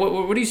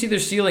 what do you see their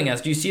ceiling as?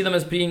 Do you see them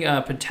as being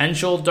a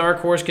potential dark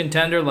horse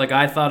contender like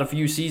I thought a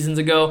few seasons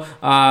ago?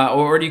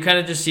 Or do you kind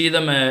of just see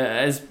them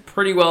as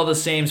pretty well the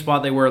same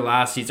spot they were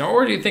last season?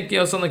 Or do you think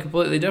something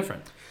completely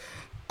different?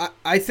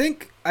 I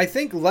think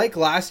like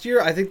last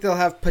year, I think they'll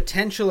have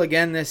potential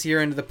again this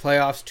year into the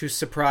playoffs to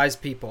surprise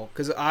people.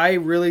 Because I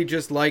really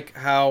just like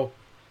how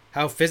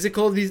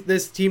physical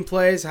this team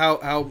plays,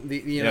 how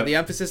the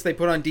emphasis they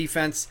put on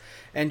defense,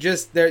 and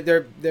just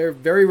they're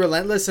very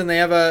relentless, and they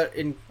have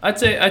I'd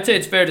say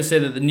it's fair to say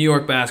that the New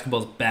York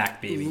basketball's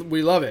back, baby.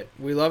 We love it,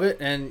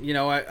 and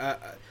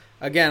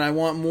I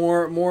want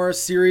more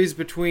series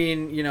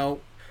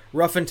between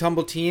rough and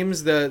tumble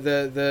teams.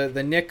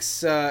 The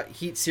Knicks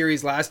Heat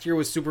series last year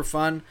was super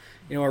fun.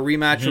 A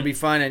rematch will be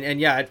fun, and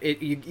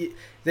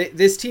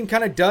this team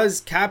kind of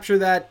does capture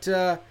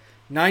that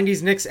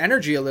 90s Knicks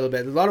energy a little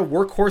bit. A lot of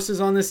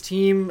workhorses on this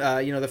team.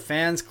 The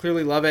fans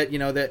clearly love it.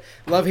 The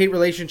love-hate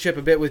relationship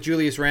a bit with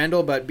Julius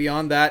Randle, but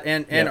beyond that,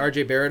 and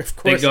RJ Barrett, of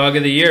course. Big dog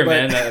of the year,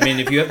 man. I mean,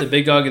 if you have the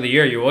big dog of the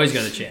year, you always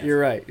got a chance. You're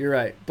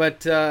right.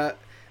 But I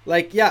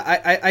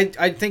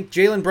think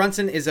Jalen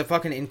Brunson is a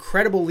fucking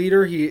incredible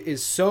leader. He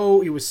was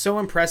so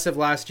impressive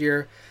last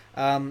year.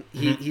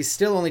 He's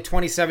still only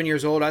 27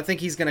 years old. I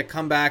think he's going to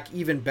come back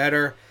even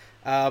better.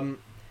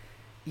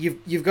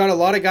 You've got a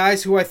lot of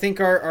guys who I think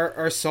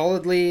are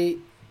solidly,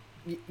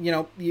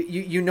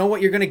 you know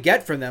what you're going to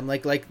get from them,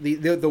 like the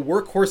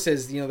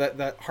workhorses,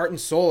 that heart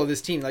and soul of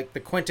this team, like the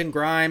Quentin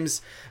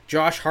Grimes,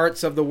 Josh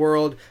Harts of the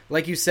world.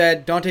 Like you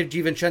said, Dante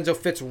DiVincenzo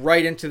fits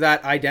right into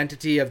that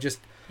identity of just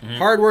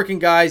hardworking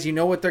guys. You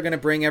know what they're going to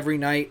bring every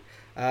night.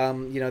 They're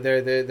going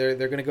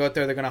to go out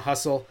there, they're going to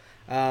hustle,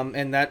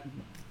 and that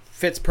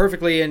fits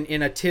perfectly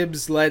in a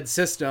Tibbs-led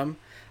system.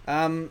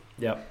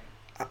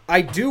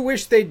 I do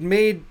wish they'd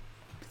made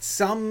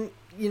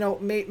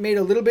made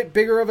a little bit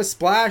bigger of a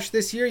splash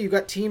this year. You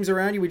got teams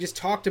around you. We just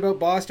talked about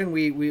Boston.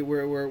 We're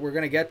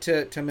going to get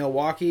to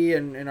Milwaukee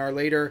in our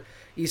later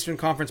Eastern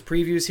Conference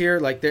previews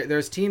here. Like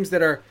there's teams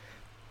that are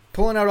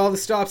pulling out all the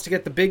stops to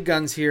get the big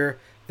guns here.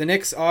 The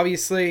Knicks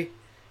obviously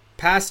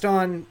passed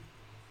on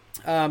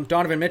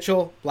Donovan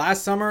Mitchell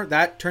last summer.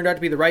 That turned out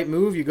to be the right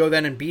move. You go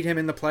then and beat him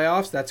in the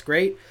playoffs. That's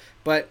great.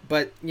 But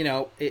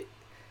it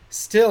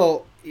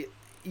still.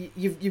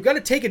 You've got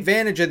to take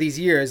advantage of these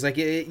years. Like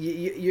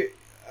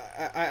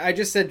I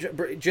just said,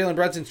 Jalen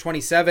Brunson's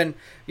 27.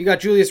 You got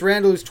Julius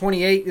Randle who's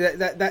 28.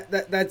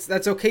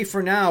 That's okay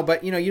for now.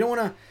 But you don't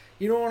want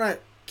to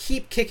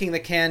keep kicking the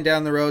can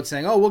down the road,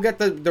 saying, "Oh, we'll get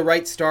the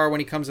right star when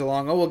he comes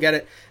along. Oh, we'll get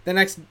it." The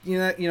next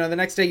the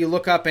next day you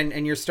look up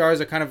and your stars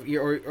are kind of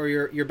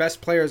your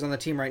best players on the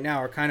team right now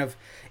are kind of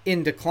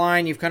in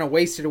decline. You've kind of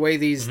wasted away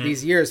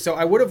these years. So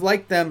I would have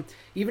liked them,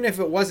 even if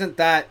it wasn't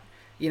that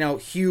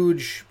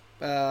huge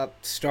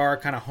star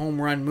kind of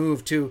home run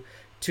move, to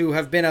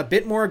have been a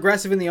bit more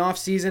aggressive in the off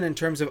season in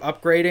terms of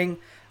upgrading.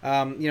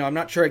 I'm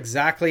not sure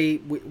exactly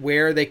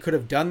where they could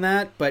have done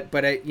that, but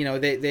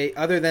they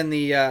other than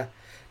the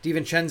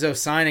DiVincenzo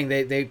signing,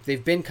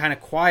 they've been kind of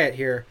quiet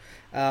here.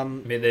 I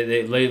mean,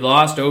 they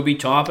lost Obi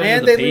Toppin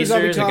to the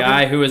Pacers, a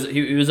guy who was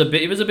a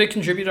big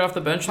contributor off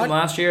the bench from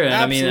last year, and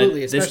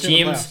absolutely, I mean this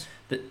team's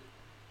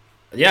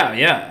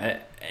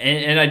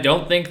And I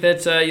don't think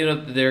that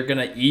they're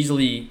gonna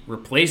easily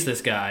replace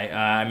this guy.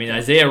 I mean,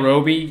 Isaiah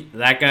Roby,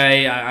 that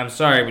guy. I'm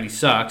sorry, but he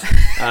sucks.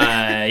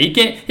 He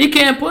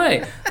can't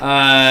play.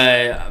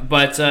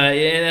 But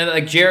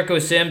like Jericho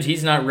Sims,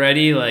 he's not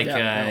ready. Like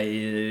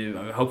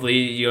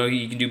hopefully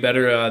he can do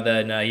better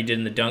than he did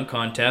in the dunk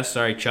contest.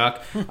 Sorry,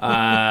 Chuck.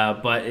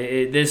 But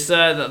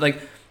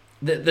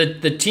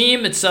The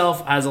team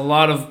itself has a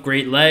lot of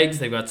great legs.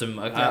 They've got some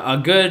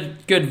a good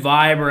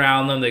vibe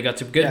around them. They've got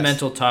some good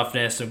mental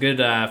toughness, some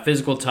good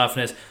physical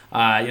toughness.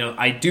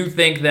 I do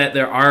think that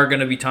there are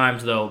going to be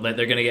times though that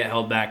they're going to get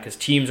held back because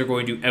teams are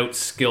going to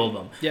outskill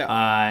them.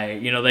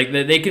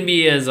 They can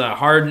be as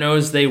hard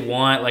nosed they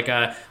want. Like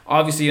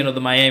obviously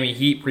the Miami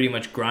Heat pretty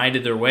much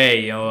grinded their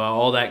way.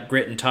 All that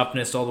grit and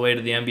toughness all the way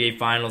to the NBA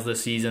Finals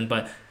this season,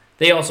 but.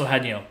 They also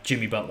had,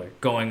 Jimmy Butler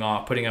going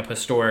off, putting up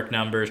historic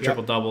numbers,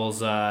 triple doubles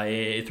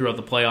throughout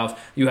the playoffs.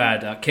 You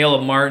had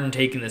Caleb Martin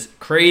taking this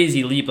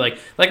crazy leap, like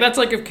that's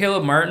like if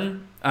Caleb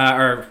Martin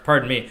or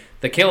pardon me,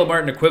 the Caleb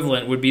Martin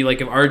equivalent would be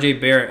like if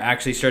RJ Barrett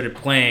actually started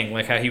playing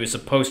like how he was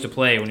supposed to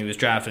play when he was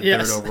drafted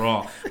third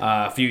overall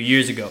a few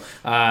years ago.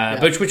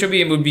 Which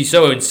would be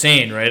so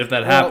insane, right? If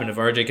that happened, if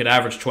RJ could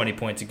average 20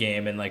 points a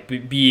game and like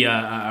be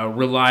a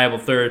reliable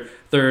third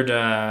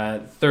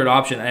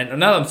option. And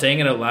now that I'm saying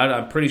it out loud,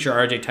 I'm pretty sure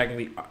RJ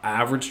technically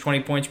averaged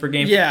 20 points per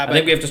game. Yeah, I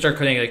think we have to start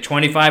cutting like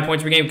 25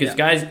 points per game because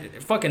guys,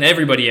 fucking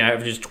everybody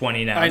averages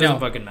 20 now. It doesn't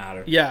fucking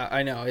matter. Yeah,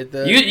 I know.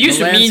 You used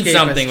to mean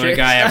something when a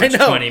guy averaged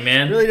 20,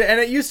 man. Really,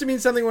 and it used to mean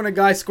something when a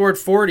guy scored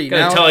 40.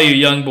 Gotta tell you,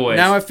 young boys.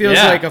 Now it feels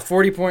like a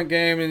 40-point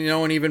game and no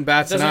one even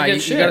bats an eye.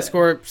 You got to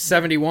score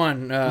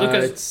 71.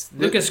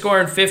 Lucas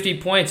scoring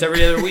 50 points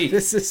every other week.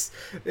 This is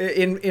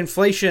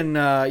inflation.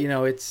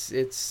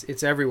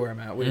 It's everywhere,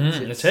 Matt.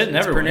 It's hitting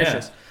everywhere.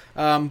 Pernicious.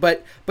 Yeah.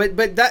 But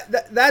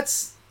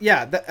that's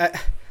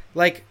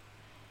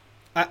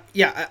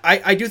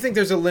I do think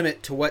there's a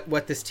limit to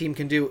what this team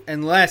can do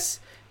unless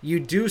you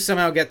do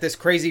somehow get this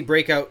crazy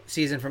breakout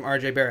season from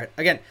RJ Barrett.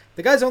 Again,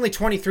 the guy's only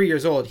 23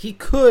 years old. He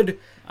could.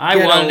 I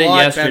wanted it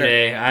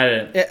yesterday. I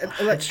didn't.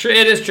 It's true.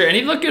 It is true, and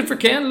he looked good for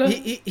Canada.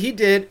 He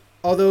did.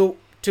 Although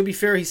to be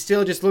fair, he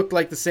still just looked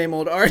like the same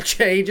old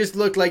RJ. He just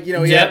looked like he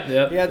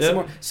had some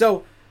more.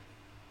 So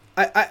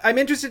I'm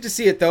interested to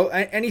see it though.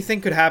 Anything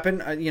could happen.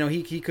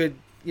 He could.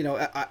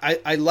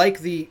 I like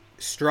the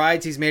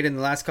strides he's made in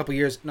the last couple of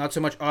years. Not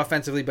so much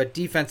offensively, but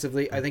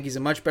defensively. I think he's a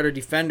much better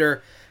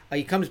defender.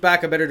 He comes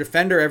back a better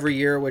defender every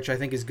year, which I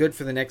think is good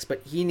for the Knicks.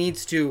 But he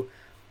needs to,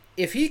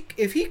 if he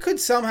could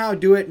somehow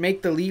do it,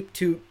 make the leap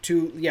to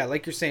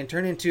like you're saying,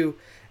 turn into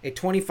a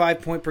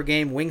 25 point per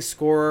game wing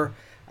scorer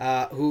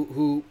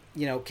who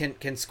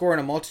can score in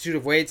a multitude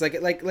of ways.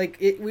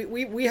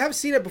 We have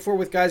seen it before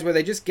with guys where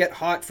they just get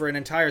hot for an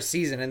entire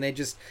season and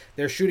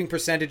their shooting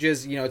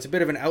percentages. It's a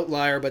bit of an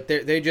outlier, but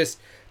they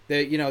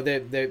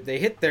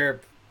hit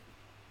their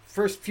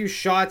first few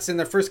shots in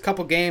their first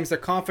couple games, their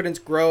confidence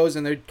grows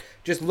and they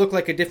just look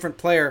like a different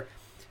player.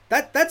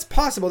 That's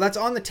possible. That's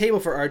on the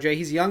table for RJ.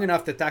 He's young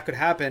enough that could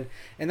happen,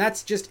 and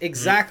that's just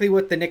exactly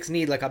what the Knicks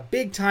need, like a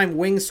big time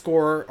wing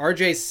scorer.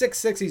 RJ's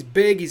 6'6", he's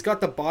big, he's got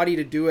the body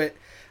to do it.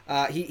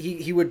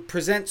 He would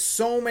present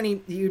so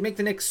many. He would make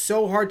the Knicks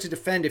so hard to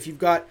defend if you've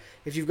got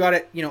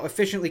it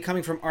efficiently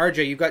coming from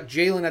RJ. You've got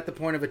Jalen at the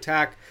point of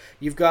attack.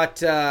 You've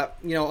got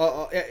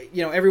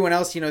everyone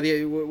else.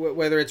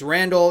 Whether it's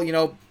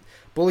Randall,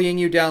 bullying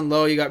you down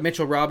low. You got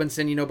Mitchell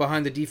Robinson,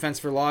 behind the defense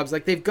for lobs.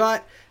 Like they've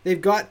got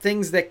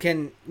things that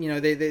can,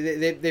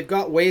 they've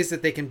got ways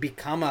that they can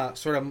become a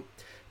sort of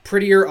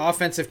prettier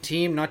offensive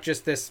team, not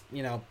just this,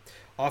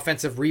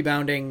 offensive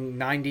rebounding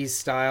 90s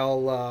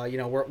style.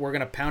 We're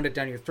going to pound it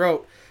down your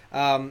throat.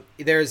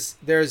 There's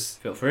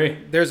feel free.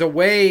 There's a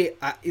way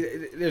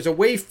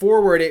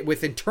forward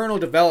with internal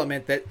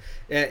development that,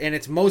 and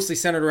it's mostly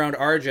centered around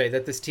RJ,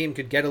 that this team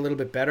could get a little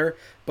bit better.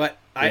 But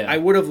I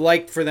would have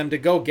liked for them to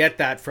go get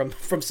that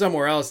from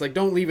somewhere else. Like,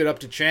 don't leave it up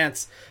to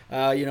chance.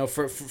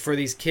 For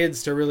these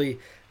kids to really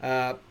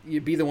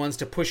be the ones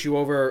to push you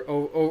over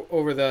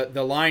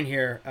the line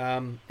here.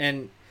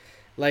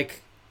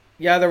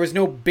 There was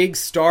no big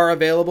star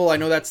available. I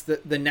know that's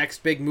the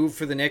next big move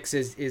for the Knicks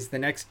is the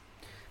next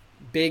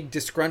big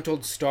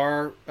disgruntled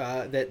star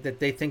that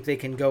they think they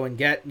can go and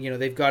get.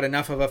 They've got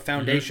enough of a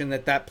foundation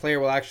that player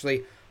will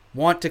actually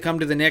want to come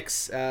to the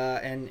Knicks,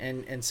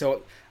 and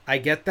so I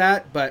get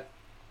that. But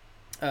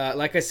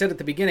like I said at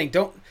the beginning,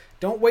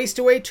 don't waste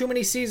away too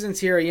many seasons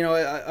here.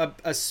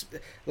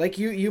 Like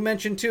you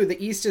mentioned too,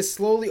 the East is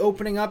slowly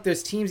opening up.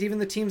 There's teams, even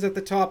the teams at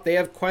the top, they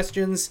have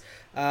questions.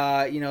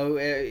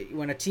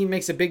 When a team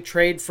makes a big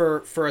trade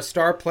for a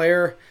star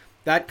player,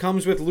 that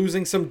comes with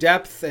losing some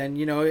depth, and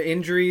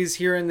injuries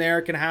here and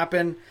there can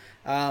happen.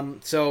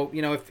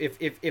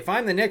 If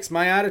I'm the Knicks,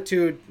 my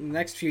attitude in the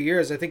next few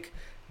years, I think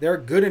they're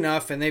good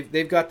enough and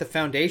they've got the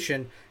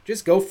foundation.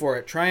 Just go for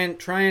it. Try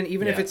and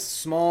even if it's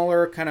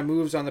smaller kind of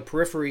moves on the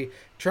periphery,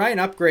 try and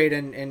upgrade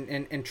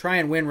and try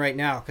and win right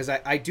now, because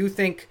I do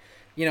think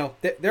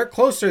they're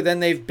closer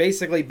than they've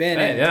basically been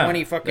in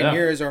 20 fucking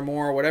years or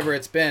more, or whatever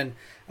it's been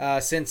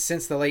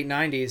since the late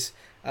 90s.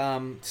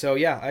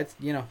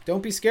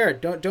 Don't be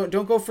scared.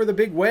 Don't go for the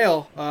big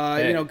whale.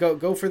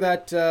 Go for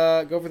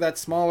that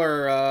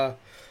smaller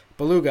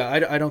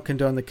beluga. I don't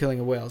condone the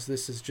killing of whales.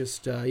 This is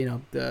just for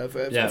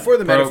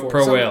the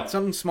metaphor. Whale.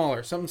 Something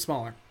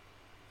smaller.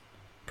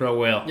 Pro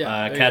whale.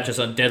 Catch us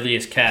on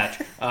Deadliest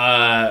Catch.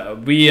 I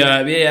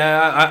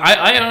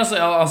honestly,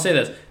 I'll say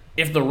this.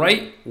 If the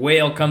right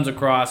whale comes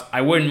across, I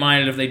wouldn't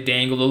mind it if they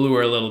dangle the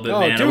lure a little bit,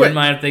 man. I wouldn't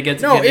mind if they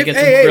get some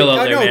krill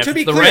out there, man. To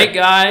be the clear, right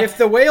guy. If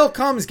the whale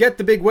comes, get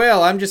the big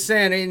whale. I'm just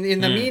saying, in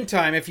the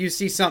meantime, if you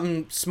see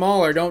something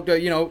smaller, don't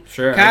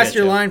cast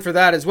your line for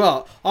that as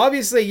well.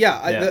 Obviously,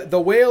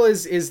 the whale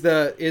is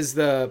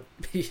the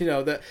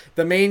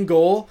the main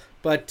goal,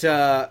 but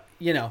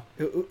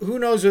who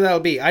knows where that'll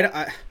be.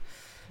 I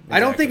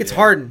don't think it's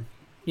Harden.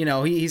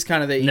 he's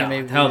kind of the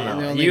hell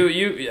no.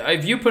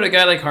 If you put a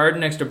guy like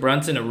Harden next to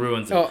Brunson, it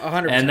ruins it.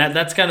 100%. And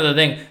that's kind of the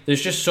thing.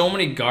 There's just so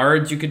many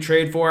guards you could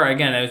trade for.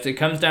 Again, it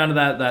comes down to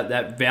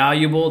that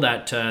valuable,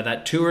 that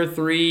 2 or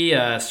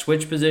 3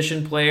 switch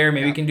position player.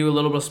 Maybe you can do a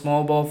little bit of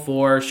small ball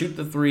 4, shoot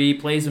the 3,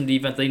 play some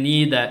defense. They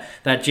need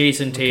that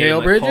Jason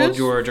Tatum, like Paul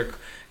George, or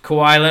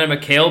Kawhi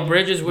Leonard. Mikal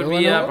Bridges would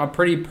be a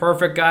pretty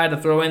perfect guy to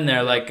throw in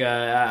there. Like,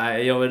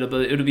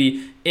 it'll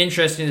be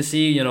interesting to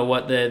see,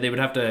 what they would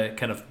have to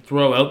kind of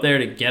throw out there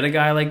to get a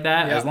guy like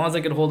that. As long as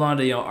they could hold on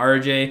to,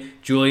 RJ,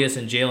 Julius,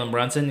 and Jalen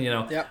Brunson,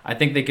 I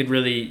think they could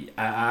really.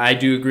 I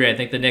do agree. I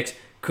think the Knicks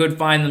could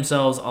find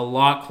themselves a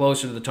lot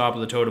closer to the top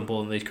of the totem pole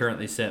than they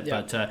currently sit.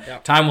 But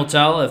time will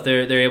tell if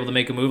they're able to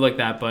make a move like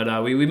that.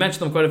 But we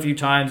mentioned them quite a few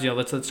times.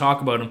 Let's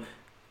talk about them.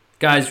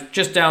 Guys,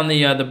 just down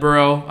the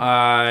borough,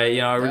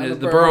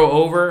 the borough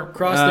over.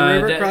 Across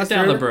the river?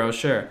 Down the borough,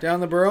 sure. Down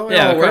the borough?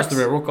 Yeah, across the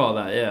river, we'll call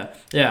that,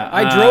 yeah.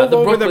 I drove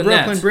over the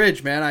Brooklyn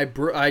Bridge, man. I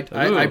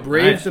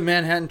braved the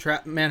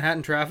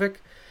Manhattan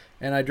traffic,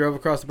 and I drove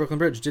across the Brooklyn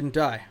Bridge. Didn't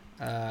die.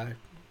 I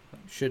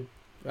feel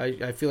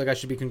like I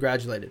should be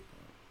congratulated.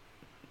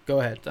 Go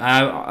ahead.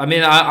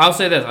 I'll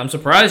say this. I'm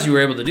surprised you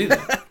were able to do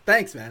that.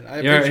 Thanks, man.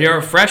 You're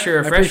a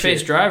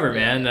fresh-faced driver,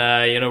 man.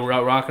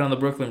 We're rocking on the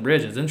Brooklyn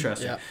Bridge. It's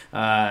interesting.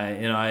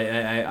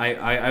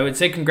 I would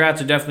say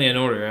congrats are definitely in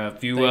order.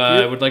 If you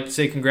would like to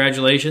say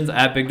congratulations,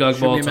 at Big Dog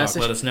Ball Talk,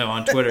 let us know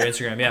on Twitter,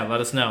 Instagram. Yeah,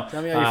 let us know.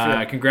 Tell me how you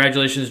feel.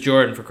 Congratulations,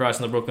 Jordan, for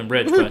crossing the Brooklyn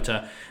Bridge. But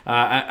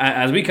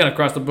as we kind of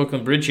cross the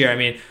Brooklyn Bridge here,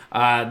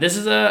 this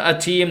is a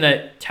team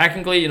that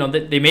technically,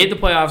 they made the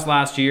playoffs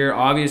last year.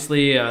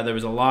 Obviously, there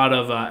was a lot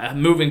of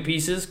moving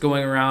pieces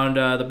going around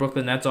the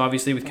Brooklyn Nets,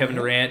 obviously, with Kevin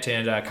Durant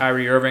and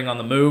Kyrie Irving on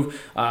the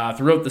move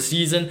throughout the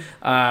season,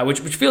 which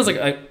feels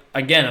like,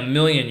 again, a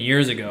million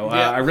years ago.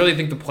 I really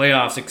think the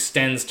playoffs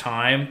extends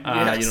time.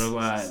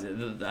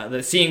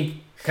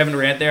 Seeing Kevin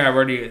Durant there, I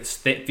already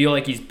feel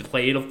like he's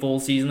played a full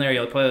season there. He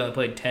only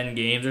played 10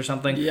 games or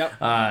something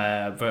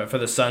for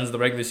the Suns the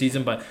regular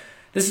season, but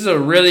this is a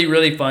really,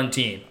 really fun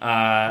team.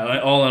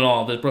 All in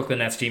all, the Brooklyn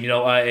Nets team.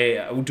 Do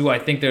I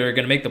think they're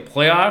going to make the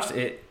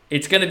playoffs?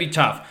 It's going to be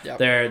tough. Yep.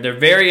 They're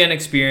very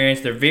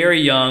inexperienced. They're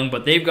very young,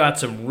 but they've got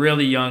some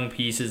really young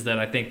pieces that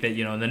I think that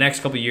in the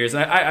next couple of years.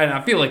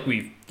 I feel like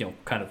we've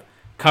kind of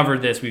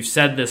covered this. We've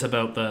said this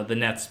about the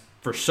Nets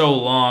for so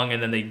long,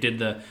 and then they did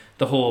the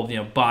whole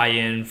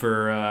buy-in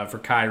for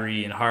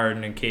Kyrie and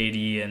Harden and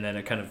KD, and then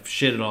it kind of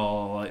shit it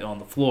all on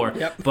the floor.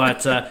 Yep.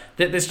 But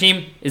this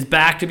team is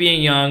back to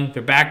being young.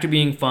 They're back to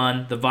being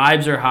fun. The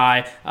vibes are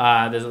high.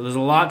 There's a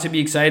lot to be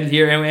excited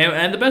here,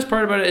 and the best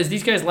part about it is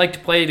these guys like to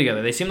play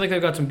together. They seem like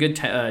they've got some good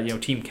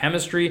team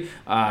chemistry.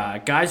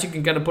 Guys you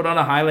can kind of put on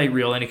a highlight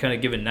reel any kind of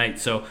given night.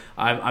 So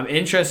I'm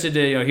interested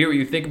to hear what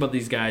you think about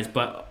these guys.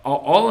 But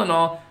all in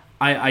all,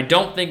 I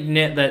don't think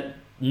that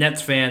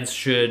Nets fans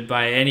should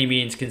by any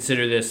means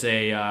consider this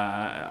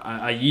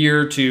a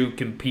year to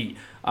compete.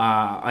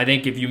 I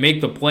think if you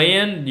make the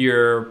play-in,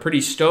 you're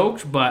pretty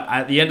stoked, but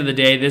at the end of the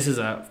day, this is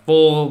a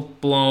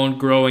full-blown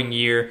growing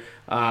year.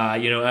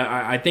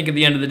 I think at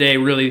the end of the day,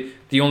 really,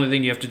 the only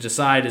thing you have to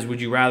decide is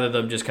would you rather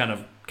them just kind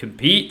of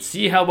compete,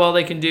 see how well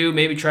they can do,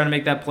 maybe try to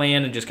make that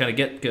play-in and just kind of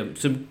get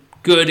some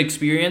good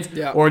experience,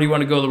 or do you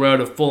want to go the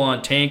route of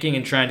full-on tanking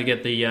and trying to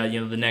get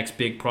the next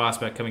big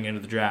prospect coming into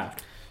the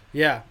draft?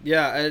 Yeah,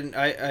 and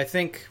I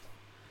think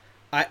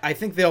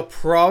they'll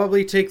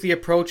probably take the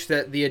approach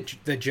that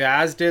the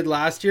Jazz did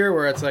last year,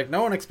 where it's like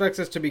no one expects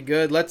us to be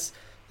good. Let's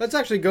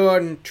actually go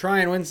out and try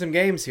and win some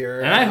games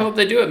here. And I hope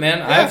they do it, man.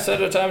 Yeah. I've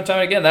said it time and time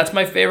again. That's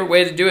my favorite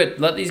way to do it.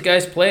 Let these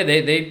guys play.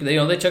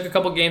 They took a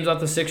couple games off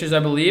the Sixers, I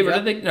believe, or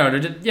did they? No,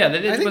 they did. Yeah,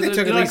 they did. I think they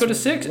took at least go to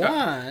 6.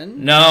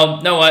 One. No,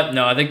 what?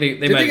 No, I think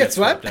they might get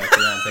swept. Yeah,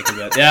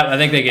 I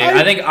think they gave.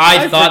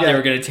 I thought they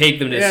were going to take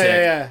them to 6,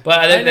 yeah. But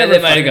I think they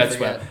might have got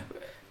swept.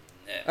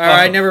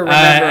 I never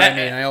remember.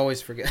 I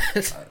always forget.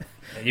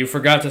 You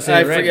forgot to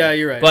say it right. Yeah,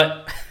 you're right.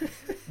 But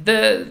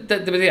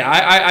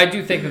I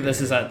do think that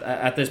this is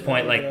at this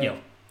point,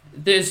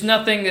 there's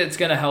nothing that's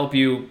going to help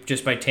you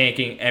just by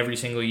tanking every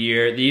single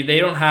year.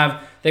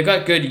 They've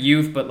got good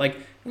youth, but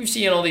we've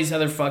seen all these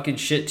other fucking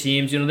shit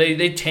teams.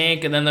 They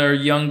tank and then their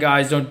young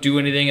guys don't do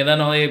anything, and then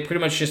they pretty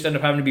much just end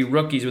up having to be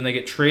rookies when they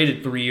get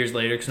traded 3 years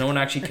later because no one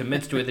actually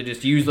commits to it. They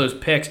just use those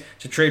picks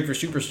to trade for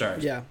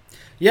superstars.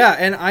 Yeah,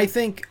 and I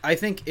think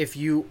if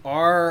you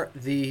are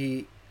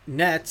the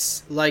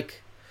Nets,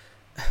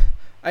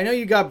 I know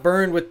you got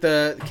burned with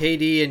the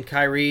KD and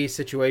Kyrie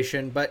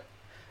situation, but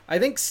I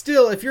think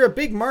still, if you're a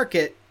big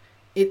market,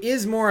 it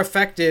is more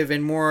effective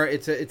and more.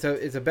 It's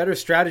a better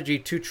strategy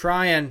to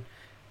try and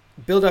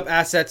build up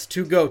assets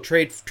to go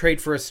trade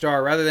for a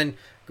star rather than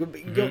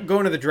go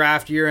into the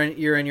draft year in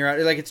year out.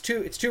 It's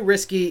too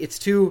risky. It's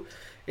too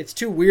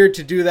weird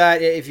to do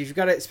that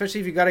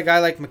especially if you've got a guy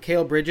like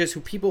Mikal Bridges who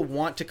people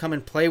want to come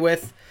and play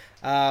with.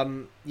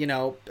 Same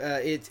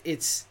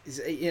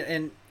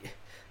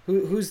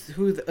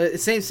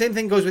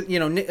thing goes with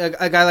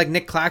a guy like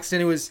Nick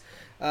Claxton, who was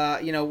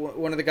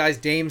one of the guys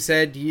Dame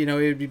said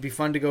it would be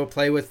fun to go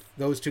play with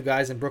those two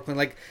guys in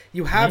Brooklyn.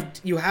 You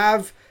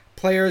have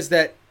players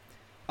that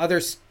other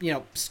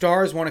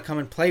stars want to come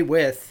and play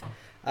with,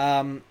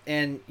 and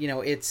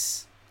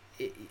it's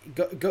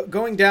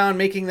going down,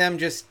 making them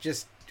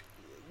just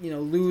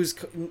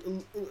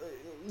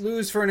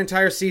lose for an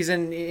entire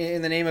season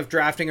in the name of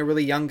drafting a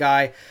really young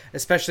guy,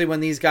 especially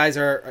when these guys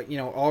are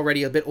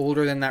already a bit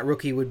older than that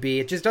rookie would be.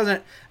 It just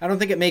doesn't. I don't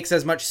think it makes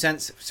as much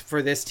sense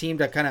for this team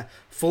to kind of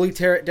fully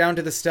tear it down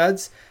to the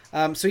studs.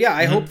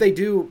 I hope they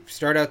do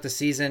start out the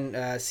season,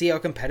 see how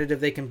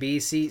competitive they can be,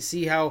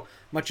 see how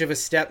much of a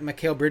step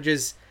Mikal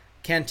Bridges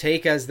can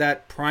take as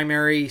that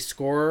primary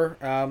scorer.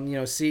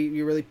 See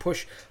you really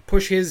push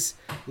his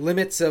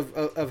limits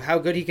of how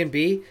good he can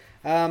be.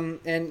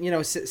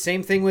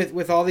 Same thing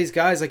with all these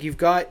guys. Like you've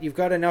got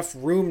enough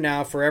room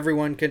now for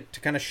everyone to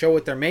kind of show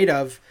what they're made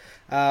of.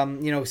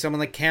 Someone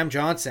like Cam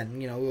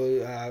Johnson,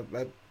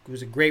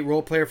 who's a great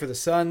role player for the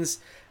Suns,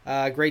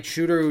 great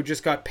shooter who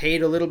just got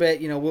paid a little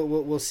bit.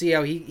 We'll see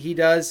how he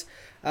does.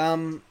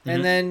 And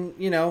then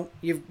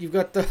you've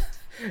got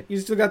you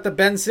still got the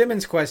Ben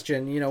Simmons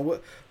question.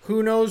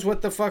 Who knows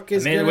what the fuck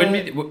is? It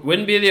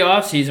wouldn't be the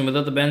off season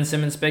without the Ben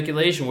Simmons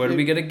speculation. What are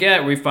we gonna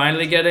get? Are we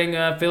finally getting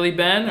Philly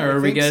Ben, or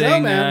are we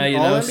getting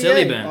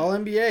silly Ben? All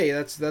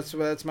NBA.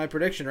 That's my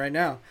prediction right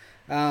now.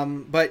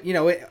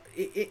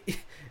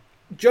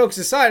 Jokes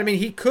aside,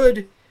 he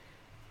could.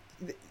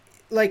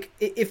 Like,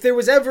 if there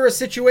was ever a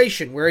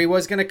situation where he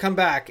was going to come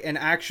back and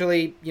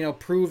actually,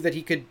 prove that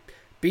he could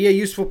be a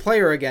useful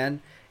player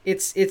again,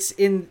 it's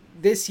in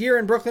this year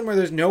in Brooklyn where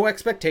there's no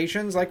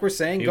expectations, like we're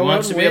saying. He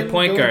wants to be a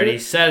point guard. He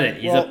said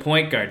it. He's a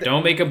point guard.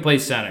 Don't make him play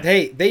center.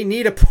 Hey, they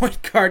need a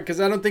point guard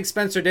because I don't think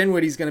Spencer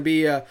Dinwiddie's going to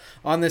be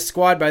on this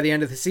squad by the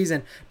end of the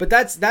season. But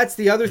that's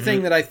the other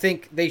thing that I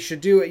think they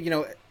should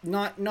do.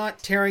 Not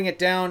tearing it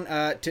down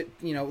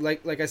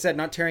like I said,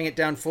 not tearing it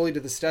down fully to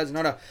the studs,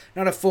 not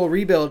a full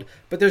rebuild,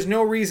 but there's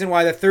no reason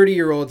why the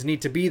 30-year-olds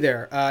need to be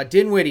there.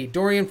 Dinwiddie,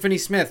 Dorian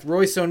Finney-Smith,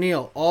 Royce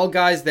O'Neal, all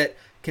guys that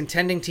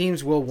contending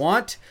teams will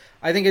want.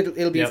 I think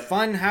it'll be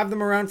fun, have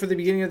them around for the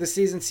beginning of the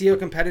season, see how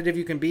competitive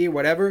you can be,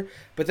 whatever,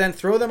 but then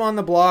throw them on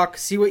the block,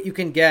 see what you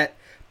can get.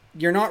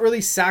 You're not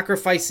really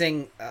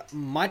sacrificing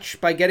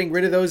much by getting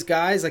rid of those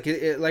guys.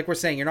 Like we're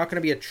saying, you're not going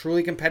to be a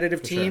truly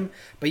competitive team,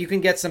 but you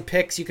can get some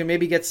picks. You can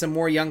maybe get some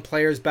more young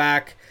players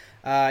back.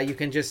 You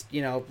can just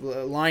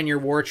line your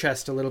war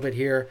chest a little bit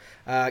here.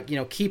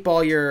 Keep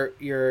all your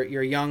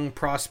young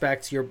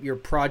prospects, your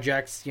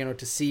projects.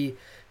 To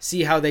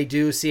see how they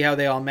do, see how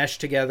they all mesh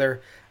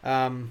together.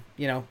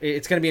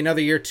 It's going to be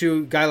another year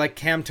too. Guy like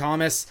Cam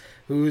Thomas,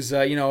 who's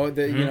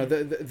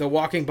the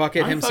walking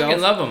bucket himself. I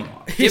fucking love him.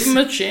 Give him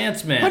a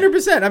chance, man.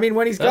 100%.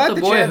 When he's got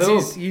the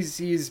chance,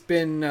 he's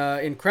been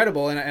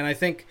incredible, and I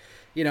think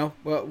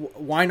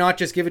why not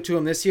just give it to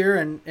him this year?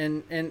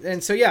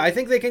 And so I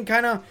think they can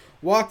kind of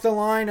walk the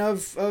line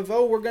of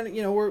we're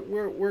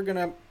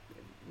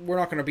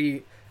not gonna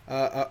be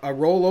a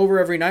rollover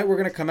every night. We're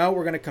gonna come out,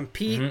 we're gonna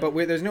compete, but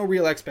there's no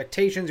real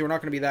expectations. We're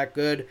not gonna be that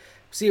good.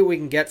 See what we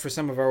can get for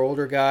some of our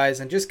older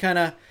guys, and just kind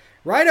of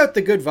ride out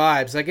the good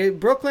vibes. Like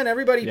Brooklyn,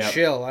 everybody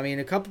chill.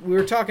 We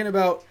were talking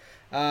about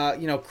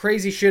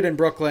crazy shit in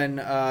Brooklyn.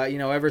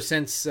 Ever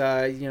since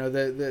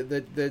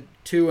the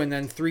 2 and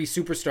then 3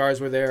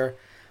 superstars were there.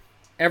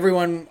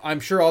 Everyone,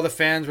 I'm sure all the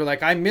fans were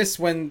like, I miss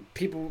when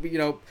people,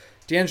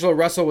 D'Angelo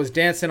Russell was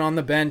dancing on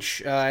the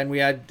bench, and we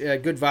had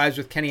good vibes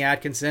with Kenny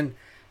Atkinson.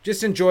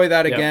 Just enjoy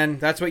that again.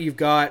 That's what you've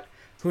got.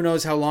 Who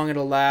knows how long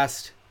it'll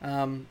last?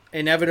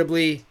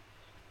 Inevitably,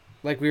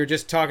 like we were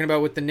just talking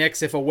about with the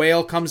Knicks, if a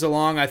whale comes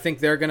along, I think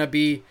they're going to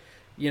be,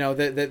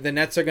 the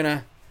Nets are going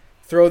to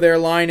throw their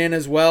line in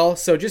as well.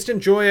 So just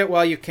enjoy it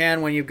while you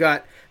can when you've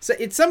got. So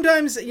it's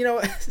sometimes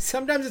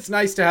it's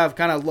nice to have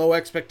kind of low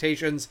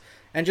expectations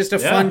and just a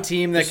fun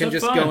team that can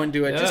just go and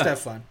do it. Just have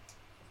fun.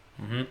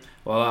 Mm-hmm.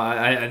 Well,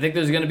 I think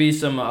there's going to be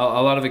a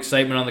lot of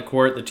excitement on the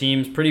court. The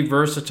team's pretty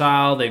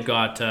versatile. They've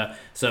got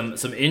some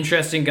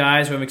interesting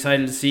guys who I'm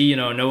excited to see.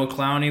 Noah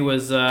Clowney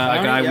was a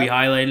guy we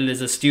highlighted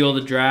as a steal of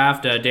the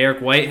draft. Derek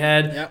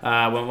Whitehead,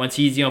 once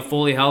he's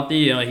fully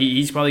healthy,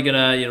 he's probably going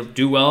to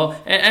do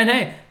well. And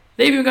hey,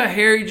 they've even got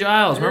Harry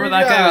Giles. Remember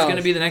that guy was going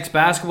to be the next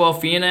basketball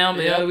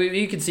phenom? Yep.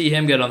 You could see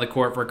him get on the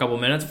court for a couple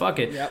minutes. Fuck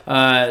it.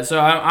 Yep. So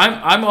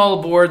I'm all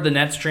aboard the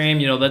Nets train.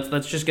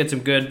 Let's just get some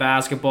good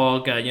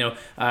basketball.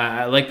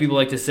 Like people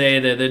like to say,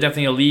 they're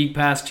definitely a league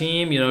pass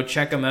team.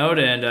 Check them out,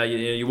 and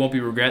you won't be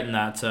regretting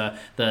that.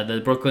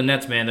 The Brooklyn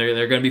Nets, man,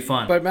 they're going to be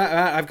fun. But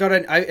Matt,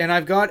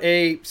 I've got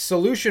a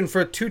solution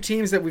for 2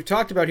 teams that we've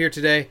talked about here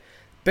today.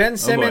 Ben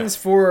Simmons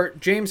for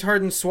James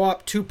Harden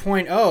swap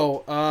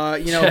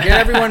 2.0. Get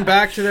everyone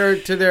back to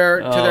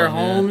their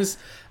homes.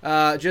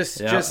 Just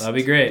that'd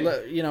be great.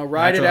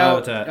 Ride it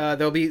out.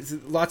 There'll be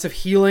lots of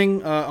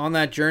healing on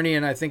that journey,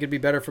 and I think it'd be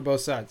better for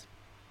both sides.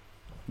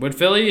 Would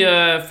Philly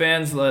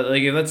fans,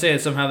 like, if let's say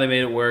somehow they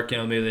made it work,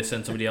 maybe they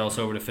send somebody else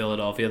over to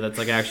Philadelphia that's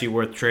like actually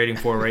worth trading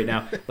for right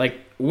now. Like,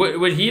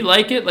 would he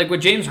like it? Like,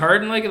 would James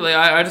Harden like it? Like,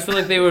 I just feel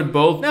like they would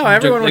both. No,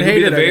 everyone would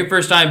hate it. The very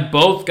first time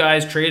both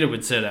guys traded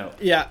would sit out.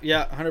 Yeah,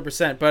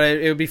 100%. But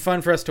it would be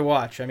fun for us to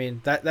watch. I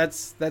mean,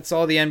 that's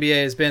all the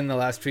NBA has been the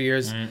last few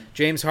years. Mm-hmm.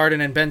 James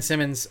Harden and Ben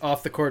Simmons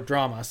off the court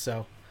drama.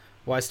 So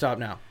why stop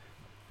now?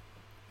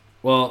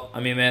 Well, I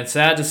mean, man,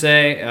 sad to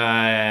say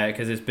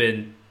because it's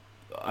been.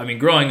 I mean,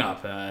 growing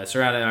up,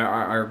 surrounding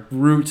our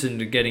roots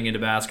into getting into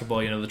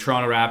basketball, the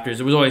Toronto Raptors,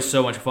 it was always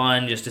so much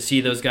fun just to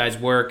see those guys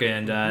work.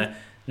 And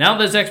now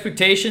there's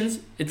expectations.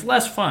 It's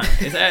less fun.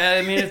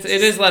 It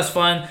is less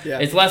fun. Yeah.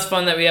 It's less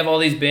fun that we have all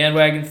these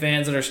bandwagon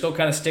fans that are still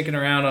kind of sticking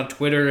around on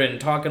Twitter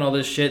and talking all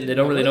this shit, and they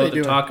don't really know what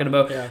they're talking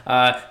about.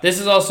 Yeah. This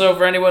is also,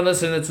 for anyone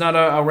listening that's not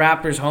a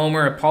Raptors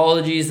homer,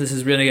 apologies. This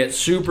is going to get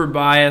super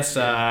biased.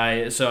 So,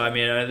 I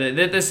mean,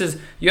 this is,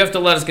 you have to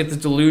let us get the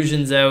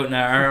delusions out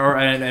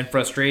and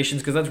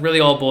frustrations, because that's really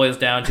all it boils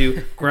down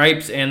to.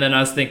 Gripes, and then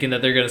us thinking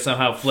that they're going to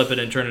somehow flip it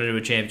and turn it into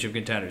a championship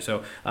contender.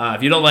 So,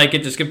 if you don't like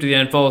it, just skip to the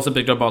end. Follow us at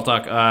Big Dog Ball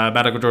Talk.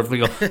 Medical Jordan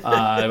Flegel.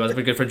 It was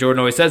a good friend Jordan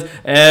always says.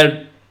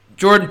 And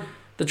Jordan,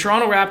 the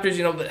Toronto Raptors,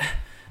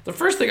 the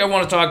first thing I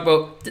want to talk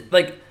about,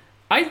 like,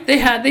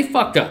 they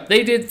fucked up.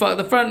 They did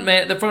the front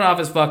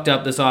office fucked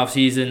up this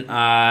offseason.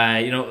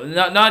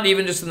 Not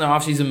even just in the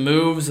offseason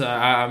moves.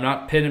 I'm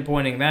not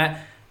pinpointing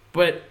that,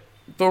 but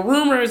the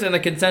rumors and the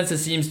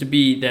consensus seems to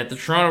be that the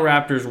Toronto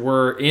Raptors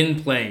were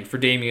in play for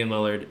Damian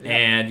Lillard,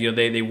 and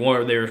they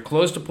were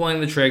close to pulling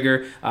the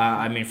trigger.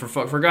 I mean,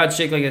 for God's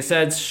sake, like I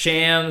said,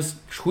 Shams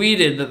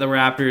tweeted that the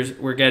Raptors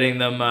were getting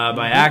them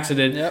by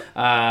accident,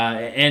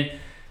 and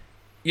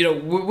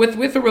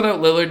with or without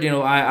Lillard,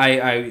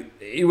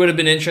 it would have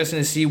been interesting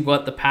to see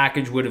what the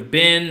package would have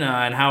been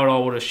and how it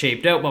all would have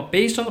shaped out. But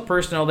based on the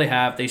personnel they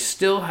have, they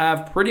still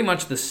have pretty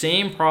much the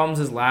same problems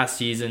as last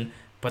season,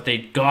 but they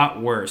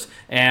got worse.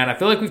 And I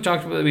feel like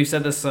we've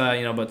said this,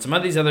 about some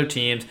of these other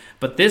teams,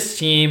 but this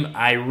team,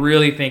 I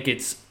really think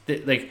it's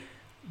like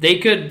they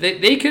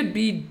could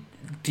be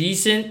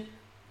decent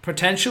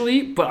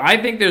potentially, but I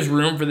think there's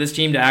room for this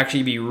team to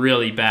actually be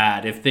really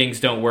bad if things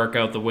don't work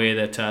out the way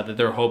that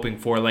they're hoping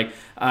for. Like,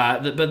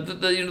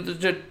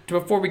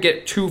 before we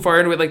get too far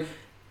into it, like,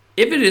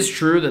 if it is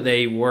true that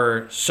they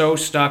were so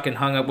stuck and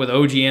hung up with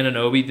OG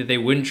Anunoby that they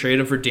wouldn't trade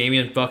him for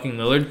Damian fucking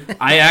Lillard,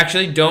 I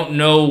actually don't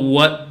know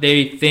what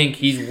they think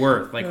he's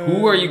worth. Like,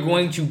 who are you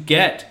going to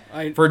get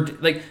I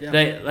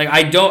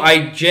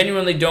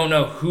genuinely don't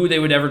know who they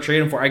would ever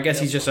trade him for. I guess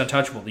he's just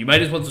untouchable. You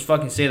might as well just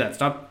fucking say that.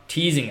 Stop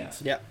teasing us.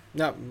 Yeah,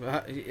 no,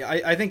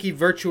 I think he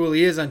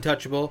virtually is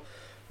untouchable,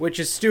 which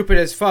is stupid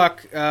as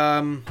fuck.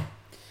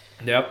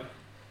 Yep.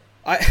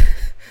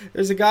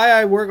 There's a guy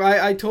I work.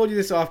 I told you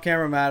this off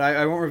camera, Matt.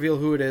 I won't reveal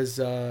who it is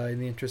in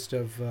the interest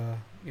of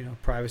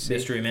privacy,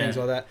 mystery, man, things,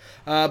 all that.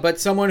 But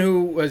someone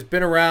who has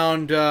been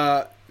around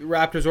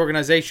Raptors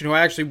organization, who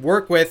I actually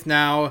work with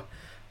now,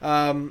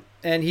 and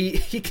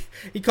he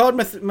called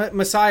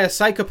Messiah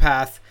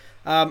psychopath.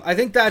 I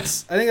think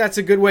that's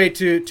a good way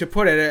to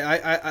put it.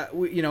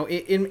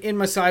 In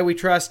Messiah we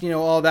trust.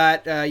 All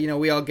that.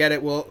 We all get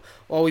it. We'll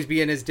always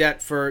be in his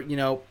debt for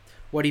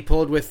what he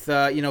pulled with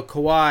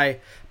Kawhi.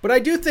 But I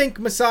do think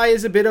Masai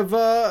is a bit of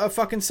a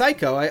fucking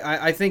psycho.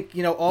 I think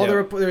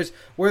there's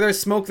where there's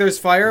smoke there's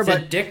fire. He's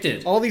but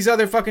addicted. All these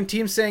other fucking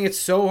teams saying it's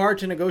so hard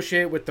to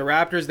negotiate with the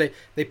Raptors.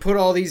 They put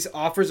all these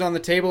offers on the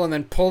table and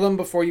then pull them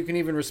before you can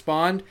even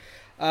respond.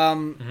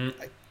 I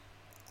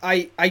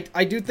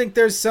do think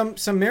there's some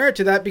merit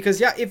to that,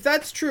 because if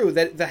that's true,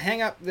 that the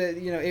hang up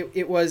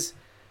it was.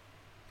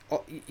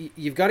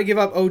 You've got to give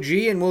up OG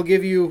and we'll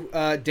give you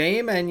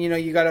Dame, and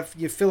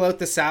you fill out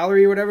the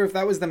salary or whatever. If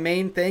that was the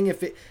main thing,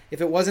 if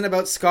it wasn't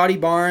about Scotty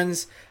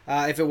Barnes,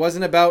 if it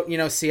wasn't about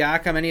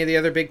Siakam, any of the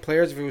other big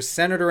players, if it was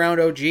centered around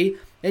OG,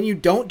 and you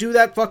don't do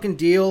that fucking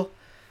deal,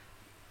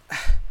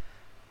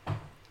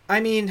 I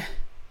mean,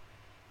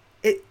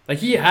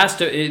 he has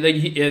to.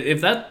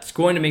 If that's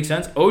going to make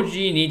sense, OG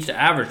needs to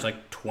average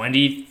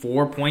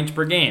 24 points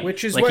per game,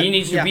 which is he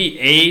needs to be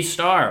a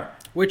star.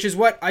 Which is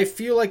what I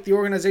feel like the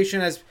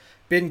organization has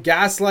been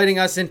gaslighting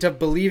us into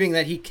believing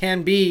that he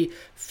can be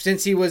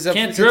since he was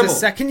the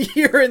second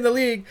year in the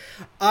league.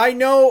 I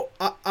know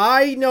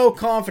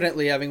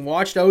confidently, having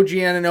watched OG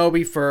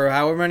Anunoby for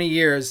however many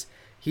years,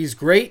 he's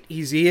great.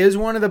 He is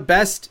one of the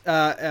best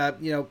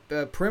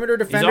perimeter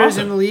defenders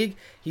in the league.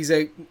 He's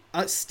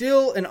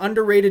still an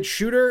underrated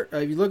shooter.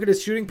 If you look at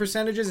his shooting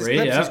percentages, his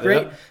clips, he's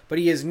great. Yeah. But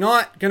he is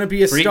not going to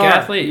be a freak star.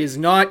 Athlete. He is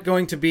not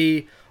going to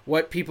be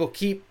what people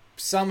keep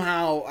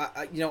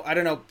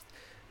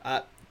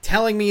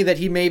telling me that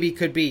he maybe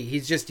could be.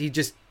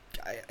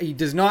 he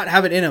does not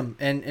have it in him,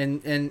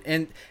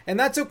 and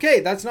that's okay.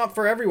 That's not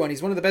for everyone.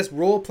 He's one of the best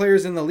role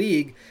players in the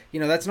league.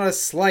 That's not a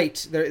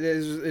slight.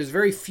 There's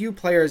very few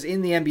players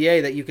in the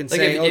NBA that you can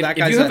say, that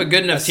guy's if you have a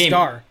good enough team,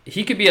 star.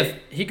 He could be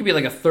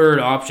like a third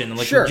option,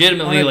 sure.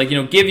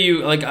 legitimately, give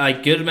you like a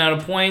good amount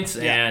of points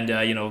and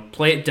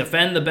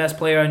defend the best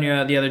player on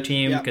the other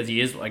team because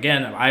he is,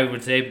 again, I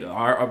would say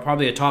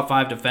probably a top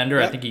 5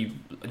 defender. I think he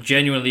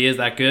genuinely is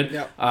that good,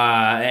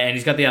 and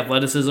he's got the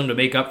athleticism to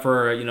make up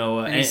for any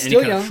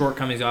kind of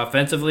shortcomings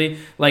offensively.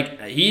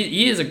 Like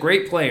he is a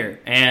great player,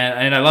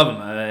 and I love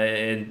him.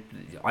 And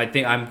I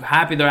think I'm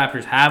happy the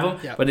Raptors have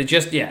him, but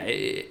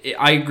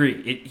I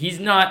agree. He's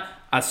not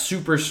a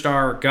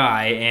superstar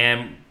guy,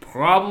 and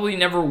probably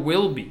never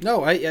will be.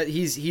 No,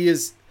 he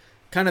is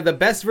kind of the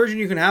best version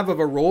you can have of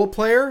a role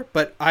player,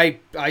 but I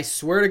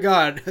swear to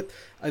God.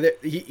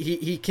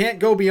 He can't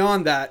go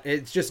beyond that.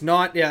 It's just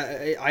not.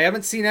 I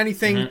haven't seen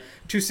anything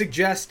to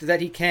suggest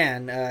that he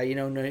can.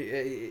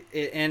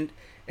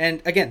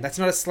 And again, that's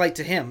not a slight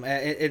to him.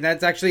 And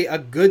that's actually a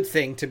good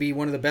thing to be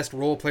one of the best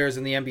role players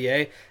in the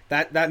NBA.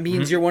 That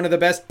means you're one of the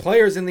best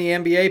players in the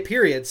NBA.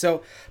 Period.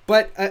 So,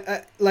 but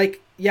I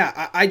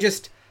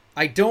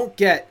don't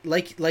get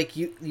like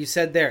you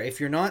said there. If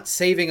you're not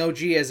saving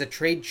OG as a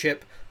trade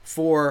chip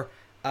for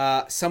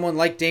someone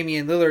like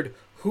Damian Lillard,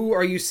 who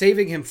are you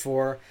saving him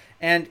for?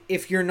 And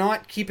if you're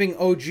not keeping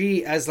OG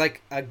as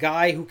like a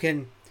guy who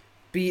can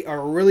be a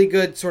really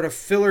good sort of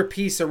filler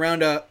piece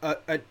around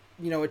a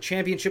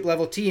championship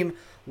level team,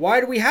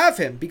 why do we have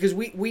him? Because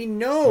we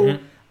know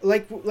we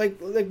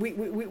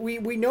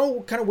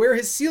know kind of where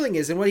his ceiling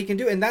is and what he can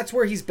do, and that's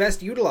where he's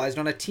best utilized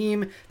on a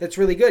team that's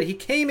really good. He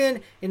came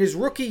in his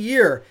rookie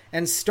year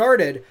and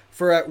started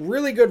for a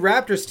really good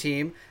Raptors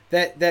team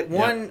that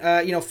won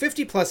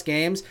 50 plus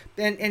games,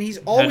 and he's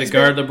always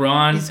had to guard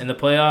LeBron in the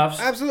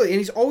playoffs. Absolutely, and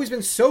he's always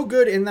been so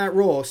good in that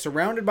role,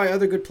 surrounded by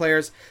other good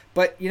players.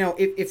 But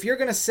if you're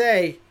gonna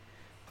say,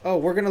 oh,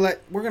 we're gonna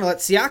let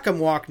Siakam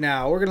walk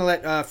now, we're gonna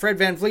let Fred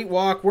VanVleet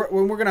walk,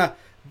 we're gonna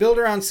build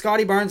around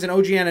Scotty Barnes and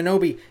OG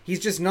Anunoby, he's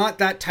just not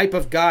that type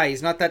of guy.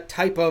 He's not that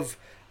type of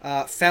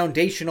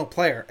foundational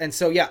player. And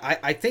so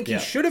I think he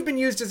should have been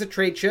used as a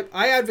trade chip.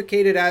 I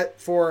advocated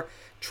for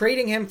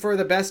trading him for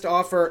the best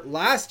offer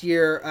last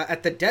year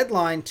at the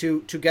deadline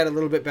to get a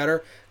little bit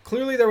better.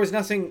 Clearly there was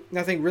nothing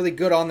really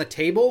good on the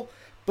table,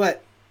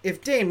 but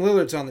if Dame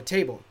Lillard's on the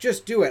table,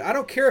 just do it. I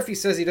don't care if he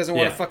says he doesn't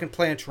want to fucking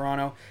play in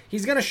Toronto.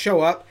 He's going to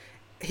show up.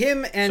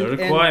 Him and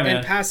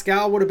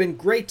Pascal would have been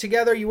great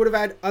together. You would have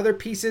had other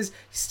pieces.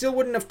 He still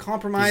wouldn't have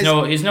compromised.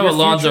 He's no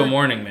Alonzo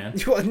Mourning, man.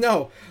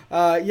 No,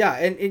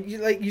 and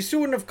you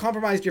still wouldn't have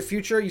compromised your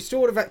future. You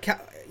still would have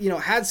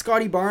had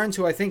Scotty Barnes,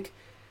 who I think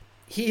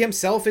he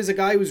himself is a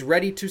guy who's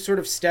ready to sort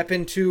of step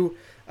into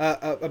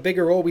a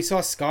bigger role. We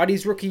saw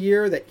Scotty's rookie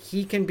year that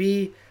he can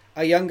be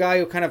a young guy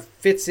who kind of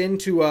fits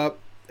into a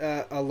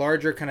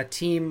larger kind of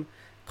team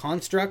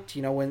construct.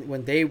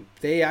 When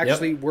they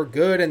actually were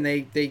good and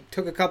they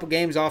took a couple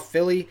games off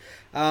Philly.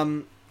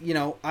 I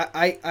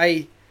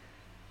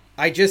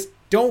just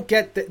don't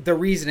get the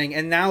reasoning.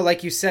 And now,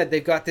 like you said,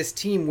 they've got this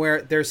team where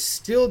there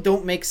still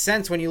don't make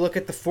sense when you look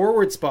at the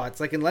forward spots.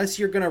 Like, unless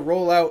you're going to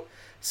roll out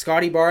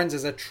Scotty Barnes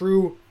as a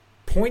true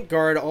point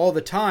guard all the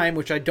time,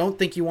 which I don't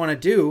think you want to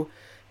do,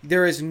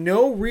 there is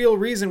no real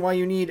reason why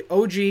you need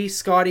OG,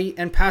 Scotty,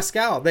 and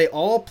Pascal. They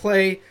all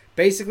play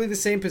basically the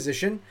same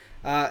position.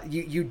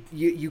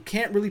 You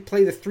can't really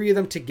play the three of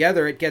them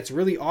together. It gets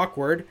really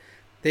awkward.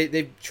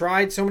 They've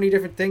tried so many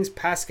different things.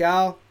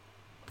 Pascal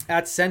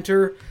at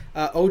center,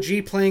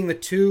 OG playing the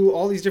two,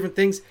 all these different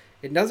things.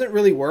 It doesn't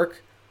really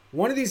work.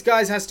 One of these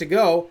guys has to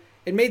go.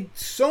 It made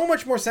so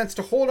much more sense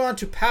to hold on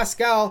to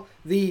Pascal,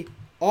 the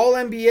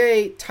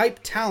all-NBA type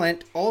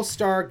talent,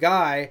 all-star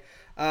guy,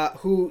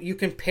 who you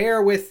can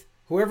pair with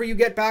whoever you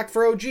get back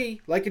for OG,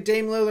 like a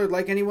Dame Lillard,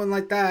 like anyone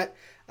like that,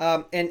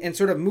 and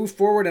sort of move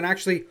forward and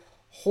actually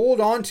hold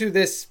on to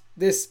this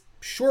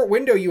short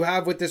window you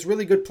have with this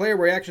really good player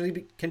where he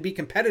actually can be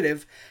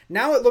competitive.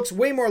 Now it looks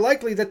way more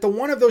likely that the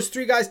one of those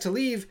three guys to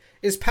leave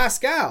is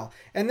Pascal.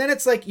 And then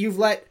it's like you've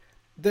let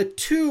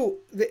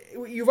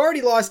you've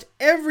already lost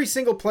every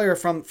single player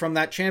from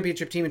that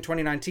championship team in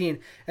 2019.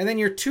 And then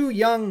your two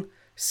young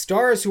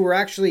stars who were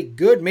actually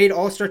good, made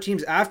all-star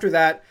teams after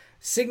that,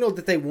 signaled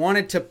that they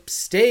wanted to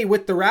stay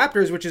with the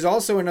Raptors, which is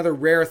also another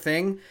rare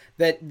thing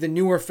that the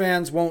newer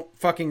fans won't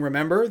fucking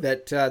remember,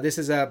 that this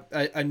is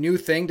a new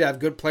thing to have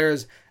good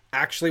players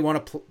actually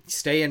want to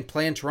stay and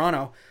play in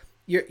Toronto.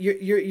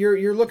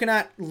 You're looking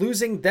at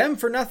losing them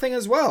for nothing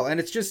as well. And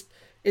it's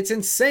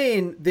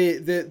insane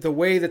the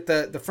way that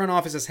the front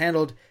office has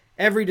handled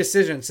every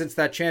decision since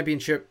that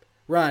championship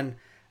run.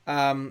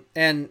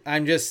 And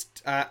I'm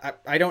just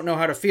I don't know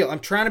how to feel. I'm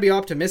trying to be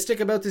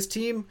optimistic about this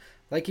team.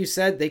 Like you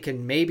said, they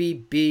can maybe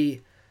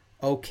be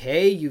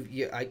okay.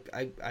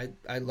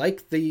 I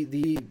like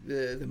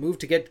the move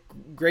to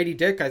get Grady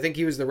Dick. I think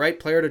he was the right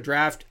player to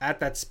draft at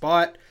that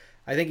spot.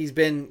 I think he's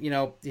been,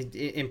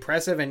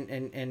 impressive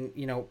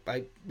and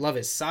I love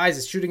his size,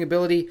 his shooting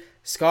ability.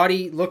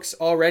 Scotty looks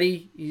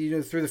already,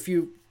 through the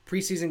few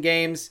preseason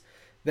games,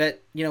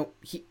 that, you know,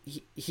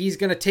 he's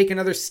going to take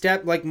another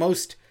step like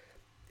most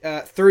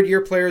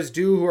third-year players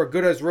do who are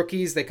good as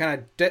rookies. They kind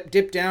of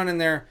dip down in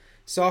their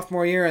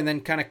sophomore year and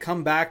then kind of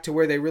come back to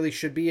where they really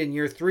should be in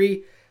year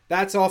 3.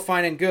 That's all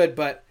fine and good,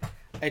 but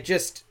it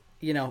just,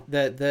 you know,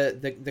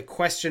 the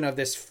question of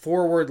this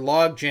forward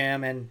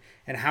logjam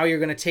and how you're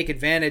going to take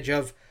advantage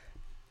of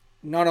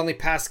not only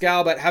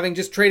Pascal, but having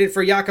just traded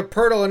for Jakob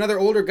Poeltl, another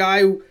older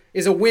guy who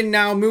is a win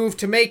now move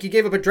to make. He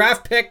gave up a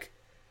draft pick.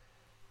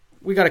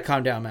 We got to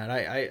calm down, man.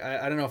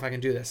 I don't know if I can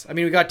do this. I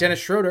mean, we got Dennis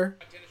Schroeder,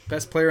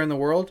 best player in the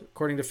world,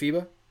 according to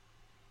FIBA.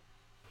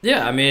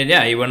 Yeah, I mean,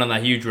 yeah, he went on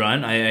that huge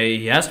run.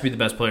 He has to be the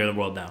best player in the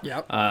world now.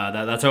 Yep.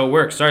 That's how it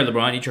works. Sorry,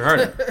 LeBron, eat your heart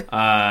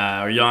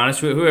out. Or Giannis,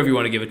 whoever you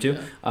want to give it to.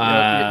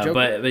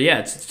 But yeah,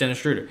 it's Dennis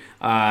Schroeder.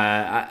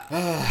 Yeah,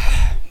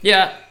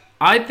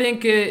 I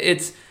think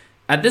it's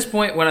at this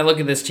point when I look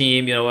at this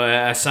team, you know,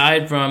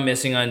 aside from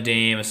missing on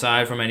Dame,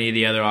 aside from any of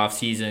the other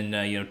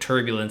offseason,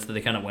 turbulence that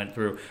they kind of went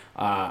through,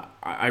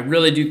 I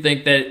really do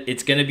think that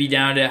it's going to be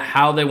down to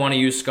how they want to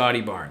use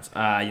Scotty Barnes.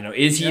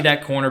 Is he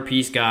that corner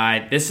piece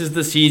guy? This is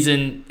the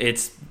season.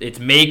 It's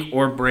make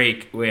or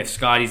break if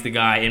Scotty's the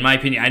guy, in my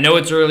opinion. I know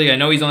it's early. I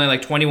know he's only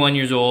like 21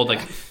 years old.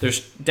 Like,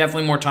 there's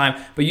definitely more time.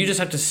 But you just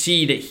have to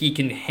see that he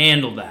can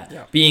handle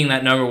that, being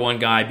that number one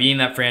guy, being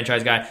that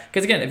franchise guy.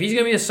 Because, again, if he's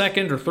going to be a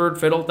second or third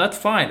fiddle, that's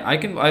fine. I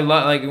can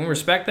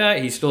respect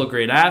that. He's still a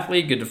great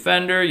athlete, good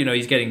defender. You know,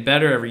 he's getting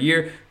better every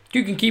year.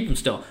 You can keep him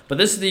still. But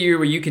this is the year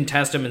where you can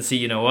test him and see,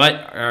 you know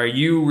what, are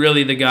you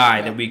really the guy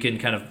that we can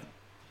kind of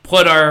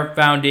put our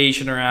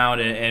foundation around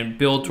and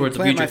build towards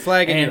the future? My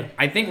flag and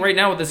I think right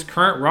now with this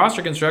current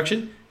roster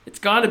construction, it's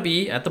got to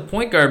be at the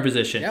point guard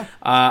position.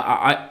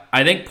 Yeah.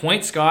 I think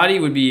Point Scotty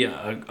would be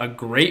a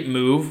great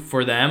move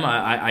for them.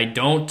 I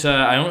don't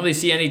really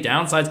see any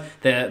downsides.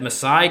 That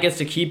Masai gets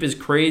to keep his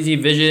crazy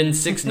vision,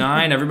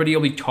 6'9". Everybody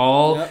will be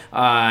tall. Yep.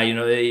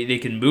 They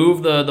can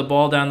move the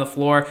ball down the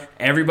floor.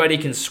 Everybody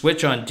can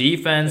switch on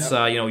defense.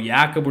 Yep.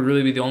 Jakob would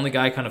really be the only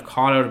guy kind of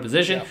caught out of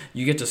position. Yep.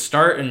 You get to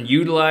start and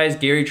utilize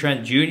Gary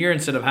Trent Jr.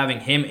 instead of having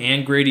him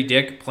and Grady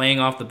Dick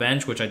playing off the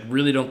bench, which I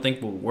really don't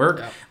think will work.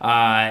 Yep.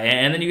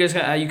 And then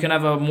you can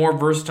have a more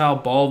versatile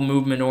ball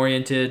movement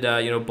oriented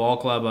ball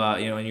club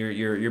in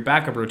your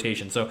backup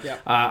rotation. So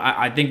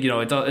I think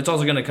it's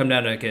also going to come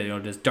down to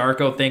does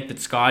Darko think that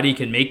Scotty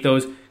can make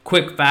those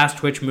quick fast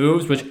twitch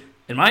moves, which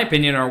in my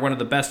opinion are one of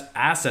the best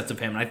assets of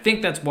him. And I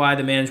think that's why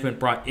the management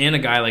brought in a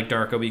guy like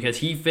Darko, because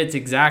he fits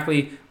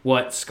exactly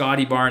what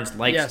Scotty Barnes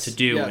likes to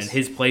do in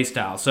his play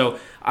style. So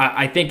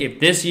I think if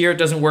this year it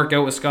doesn't work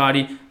out with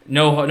Scotty,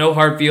 no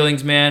hard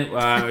feelings,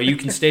 man. You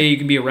can stay. You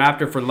can be a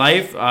Raptor for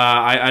life.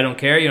 I don't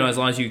care. As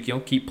long as you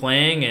keep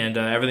playing and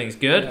everything's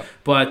good. Yep.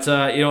 But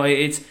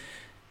it's.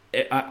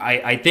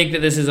 I think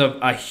that this is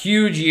a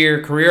huge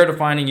year,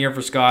 career-defining year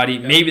for Scotty.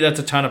 Yep. Maybe that's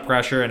a ton of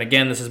pressure, and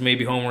again, this is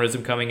maybe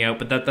homerism coming out,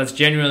 but that's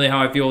genuinely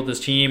how I feel with this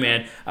team.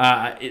 And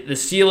the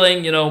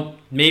ceiling,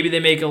 maybe they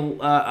make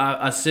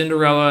a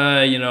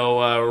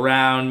Cinderella,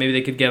 round. Maybe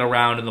they could get a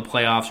round in the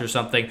playoffs or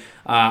something.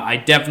 I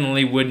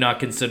definitely would not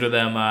consider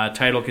them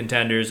title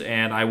contenders,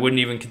 and I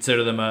wouldn't even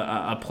consider them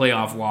a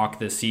playoff lock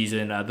this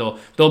season.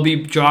 They'll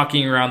be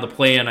jockeying around the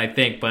play-in, I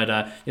think,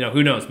 but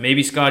who knows?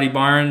 Maybe Scotty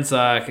Barnes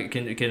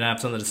can have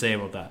something to say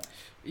about that.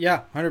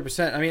 Yeah,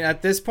 100%. I mean,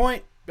 at this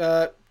point,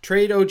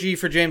 trade OG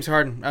for James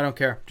Harden. I don't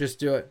care. Just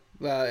do it.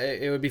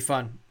 It would be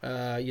fun.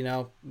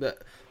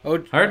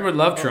 Harden would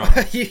love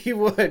Toronto. He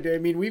would. I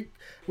mean,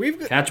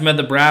 we've catch him at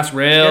the brass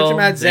rail. Catch him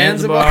at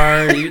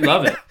Zanzibar. You'd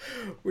love it.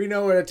 We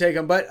know where to take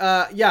him. But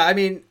I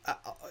mean,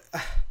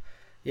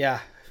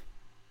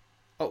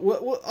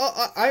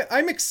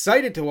 I'm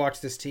excited to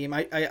watch this team.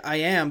 I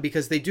am,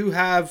 because they do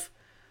have.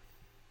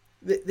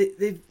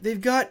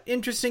 They've got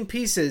interesting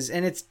pieces,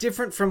 and it's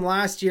different from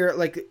last year.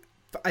 Like,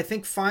 I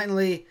think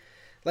finally.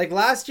 Like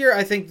last year,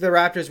 I think the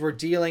Raptors were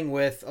dealing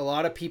with a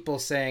lot of people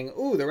saying,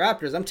 "Ooh, the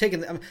Raptors!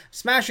 I'm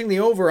smashing the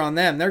over on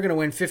them. They're going to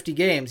win 50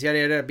 games." Yada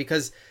yada,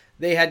 because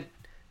they had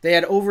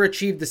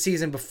overachieved the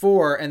season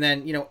before, and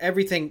then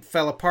everything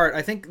fell apart.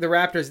 I think the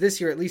Raptors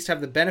this year at least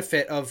have the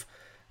benefit of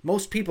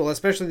most people,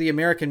 especially the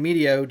American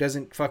media who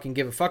doesn't fucking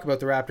give a fuck about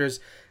the Raptors,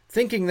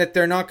 thinking that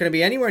they're not going to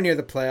be anywhere near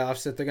the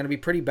playoffs, that they're going to be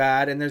pretty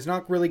bad, and there's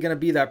not really going to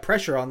be that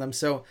pressure on them.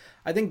 So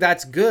I think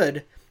that's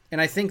good, and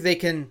I think they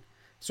can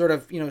sort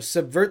of,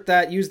 subvert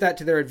that, use that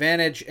to their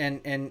advantage,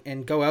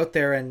 and go out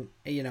there and,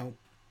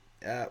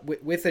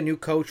 with a new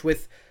coach,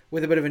 with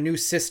a bit of a new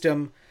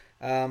system,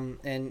 and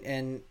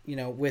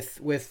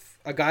with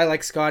a guy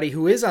like Scotty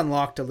who is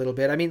unlocked a little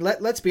bit. I mean,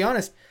 let's be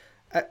honest.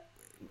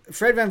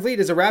 Fred VanVleet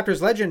is a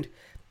Raptors legend.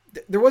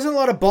 There wasn't a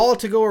lot of ball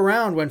to go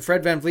around when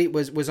Fred VanVleet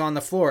was on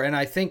the floor, and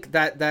I think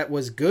that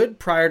was good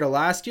prior to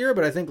last year.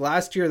 But I think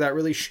last year that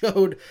really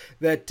showed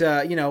that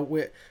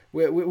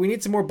we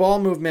need some more ball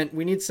movement.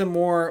 We need some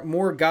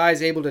more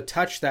guys able to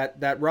touch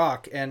that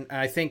rock, and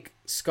I think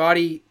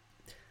Scotty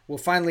will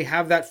finally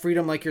have that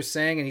freedom, like you're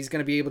saying, and he's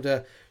going to be able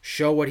to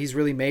show what he's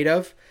really made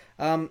of.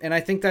 And I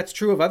think that's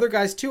true of other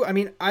guys too. I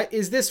mean,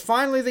 is this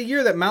finally the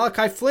year that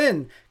Malachi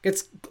Flynn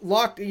gets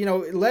locked,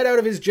 let out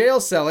of his jail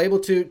cell, able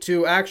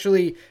to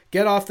actually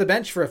get off the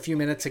bench for a few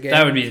minutes again?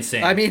 That would be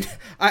insane. I mean,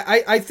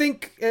 I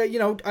think,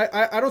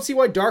 I don't see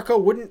why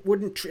Darko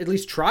wouldn't at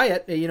least try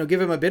it, give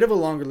him a bit of a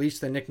longer leash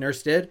than Nick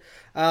Nurse did.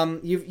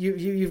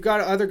 You've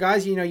got other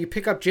guys, you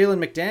pick up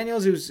Jalen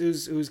McDaniels,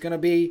 who's going to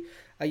be,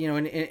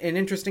 an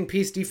interesting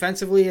piece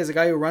defensively as a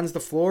guy who runs the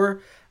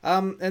floor.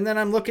 And then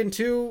I'm looking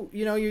to,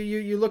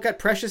 you look at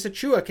Precious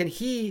Achiuwa. Can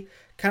he,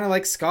 kind of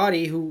like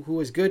Scotty, who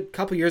was good a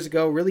couple years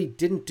ago, really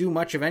didn't do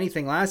much of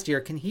anything last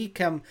year? Can he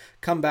come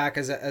back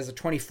as a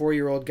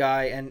 24-year-old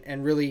guy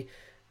and really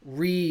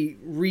reach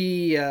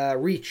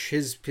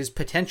his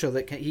potential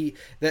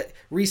that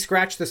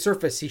re-scratch the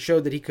surface he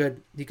showed that he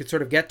could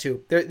sort of get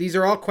to? These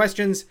are all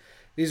questions.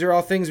 These are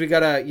all things we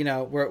gotta,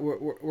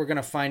 we're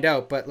gonna find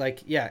out. But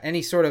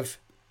any sort of,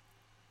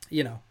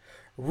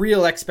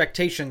 real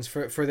expectations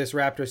for this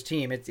Raptors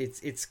team.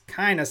 It's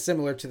kind of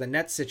similar to the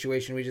Nets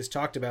situation we just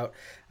talked about.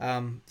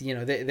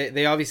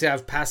 They obviously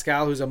have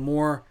Pascal, who's a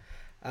more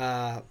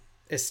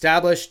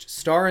established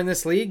star in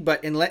this league,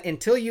 but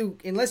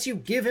unless you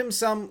give him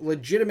some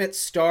legitimate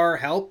star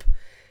help,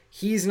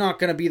 he's not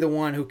going to be the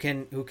one who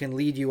can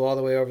lead you all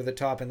the way over the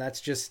top. And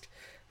that's just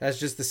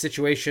the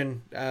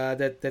situation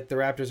that the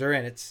Raptors are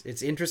in.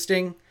 It's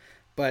interesting,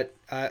 but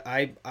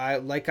I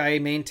like I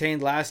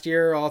maintained last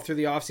year all through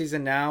the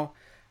offseason. Now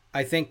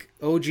I think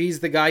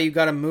OG's the guy you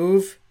got to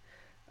move,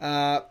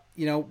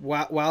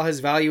 while his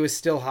value is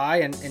still high,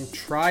 and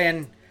try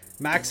and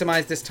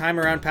maximize this time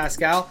around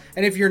Pascal.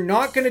 And if you're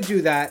not going to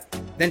do that,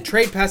 then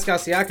trade Pascal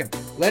Siakam.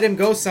 Let him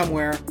go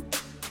somewhere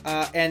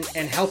and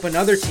help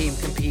another team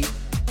compete.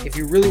 If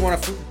you really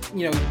want to,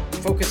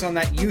 focus on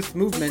that youth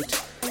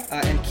movement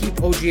and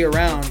keep OG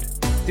around,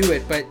 do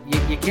it. But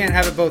you can't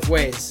have it both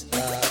ways.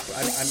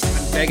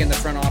 I'm begging the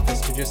front office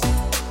to just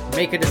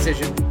make a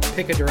decision,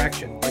 pick a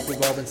direction, like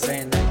we've all been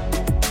saying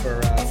for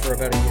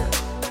about a year.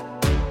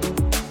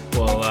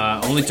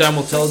 Well, only time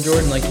will tell,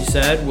 Jordan. Like you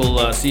said,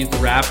 we'll see if the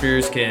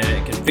Raptors can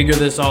figure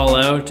this all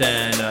out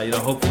and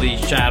hopefully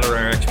shatter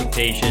our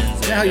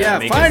expectations and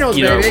make finals, us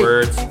eat baby. our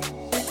words.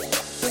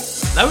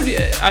 That would be.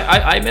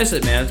 I miss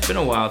it, man. It's been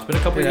a while. It's been a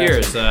couple of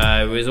years.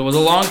 It was a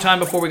long time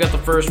before we got the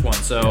first one,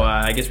 so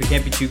I guess we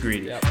can't be too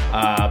greedy. Yep.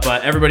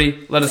 But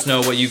everybody, let us know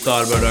what you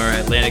thought about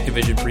our Atlantic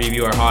Division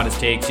preview, our hottest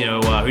takes.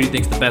 Who do you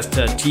think's the best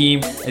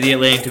team in the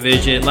Atlantic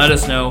Division? Let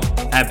us know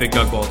at Big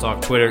Dog Ball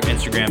Talk, Twitter,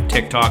 Instagram,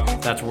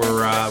 TikTok. That's where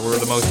we're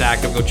the most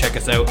active. Go check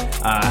us out.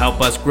 Help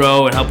us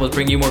grow and help us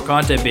bring you more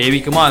content, baby.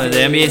 Come on, the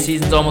NBA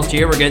season's almost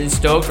here. We're getting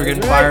stoked. We're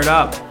getting fired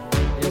up.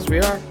 Yes, we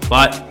are.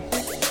 But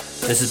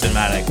this has been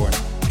Matt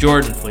Eichhorn,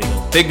 Jordan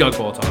Flegel, Big Dog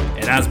Ball Talk,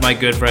 and as my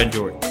good friend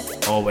Jordan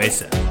always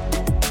said,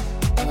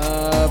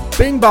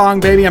 Bing Bong,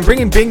 baby. I'm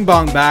bringing Bing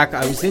Bong back.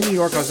 I was in New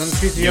York. I was on the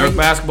streets of New York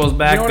basketball's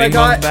back. Bing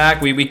Bong's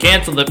back. We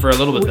canceled it for a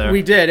little bit there.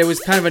 We did. It was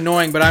kind of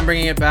annoying, but I'm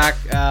bringing it back.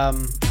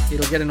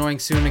 It'll get annoying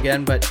soon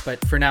again, but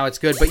for now it's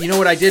good. But you know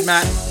what I did,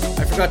 Matt?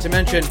 I forgot to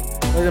mention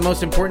the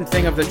most important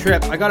thing of the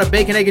trip. I got a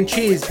bacon, egg, and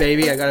cheese,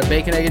 baby. I got a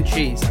bacon, egg, and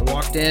cheese. I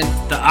walked in.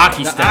 The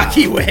Aki style.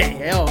 Aki way.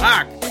 Hell,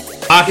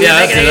 Aki,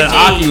 yeah, that's it.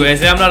 Aki way.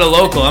 See, I'm not a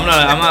local.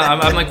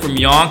 I'm like from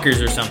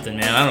Yonkers or something,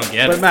 man. I don't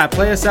get it. But Matt,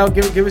 play us out.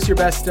 Give us your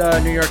best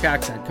New York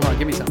accent. Come on,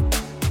 give me some.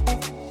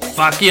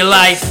 Fuck your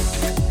life.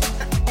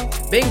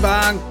 Bing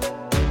Bong.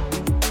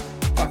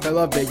 Fuck, I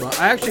love Bing Bong.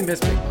 I actually miss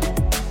Bing Bong.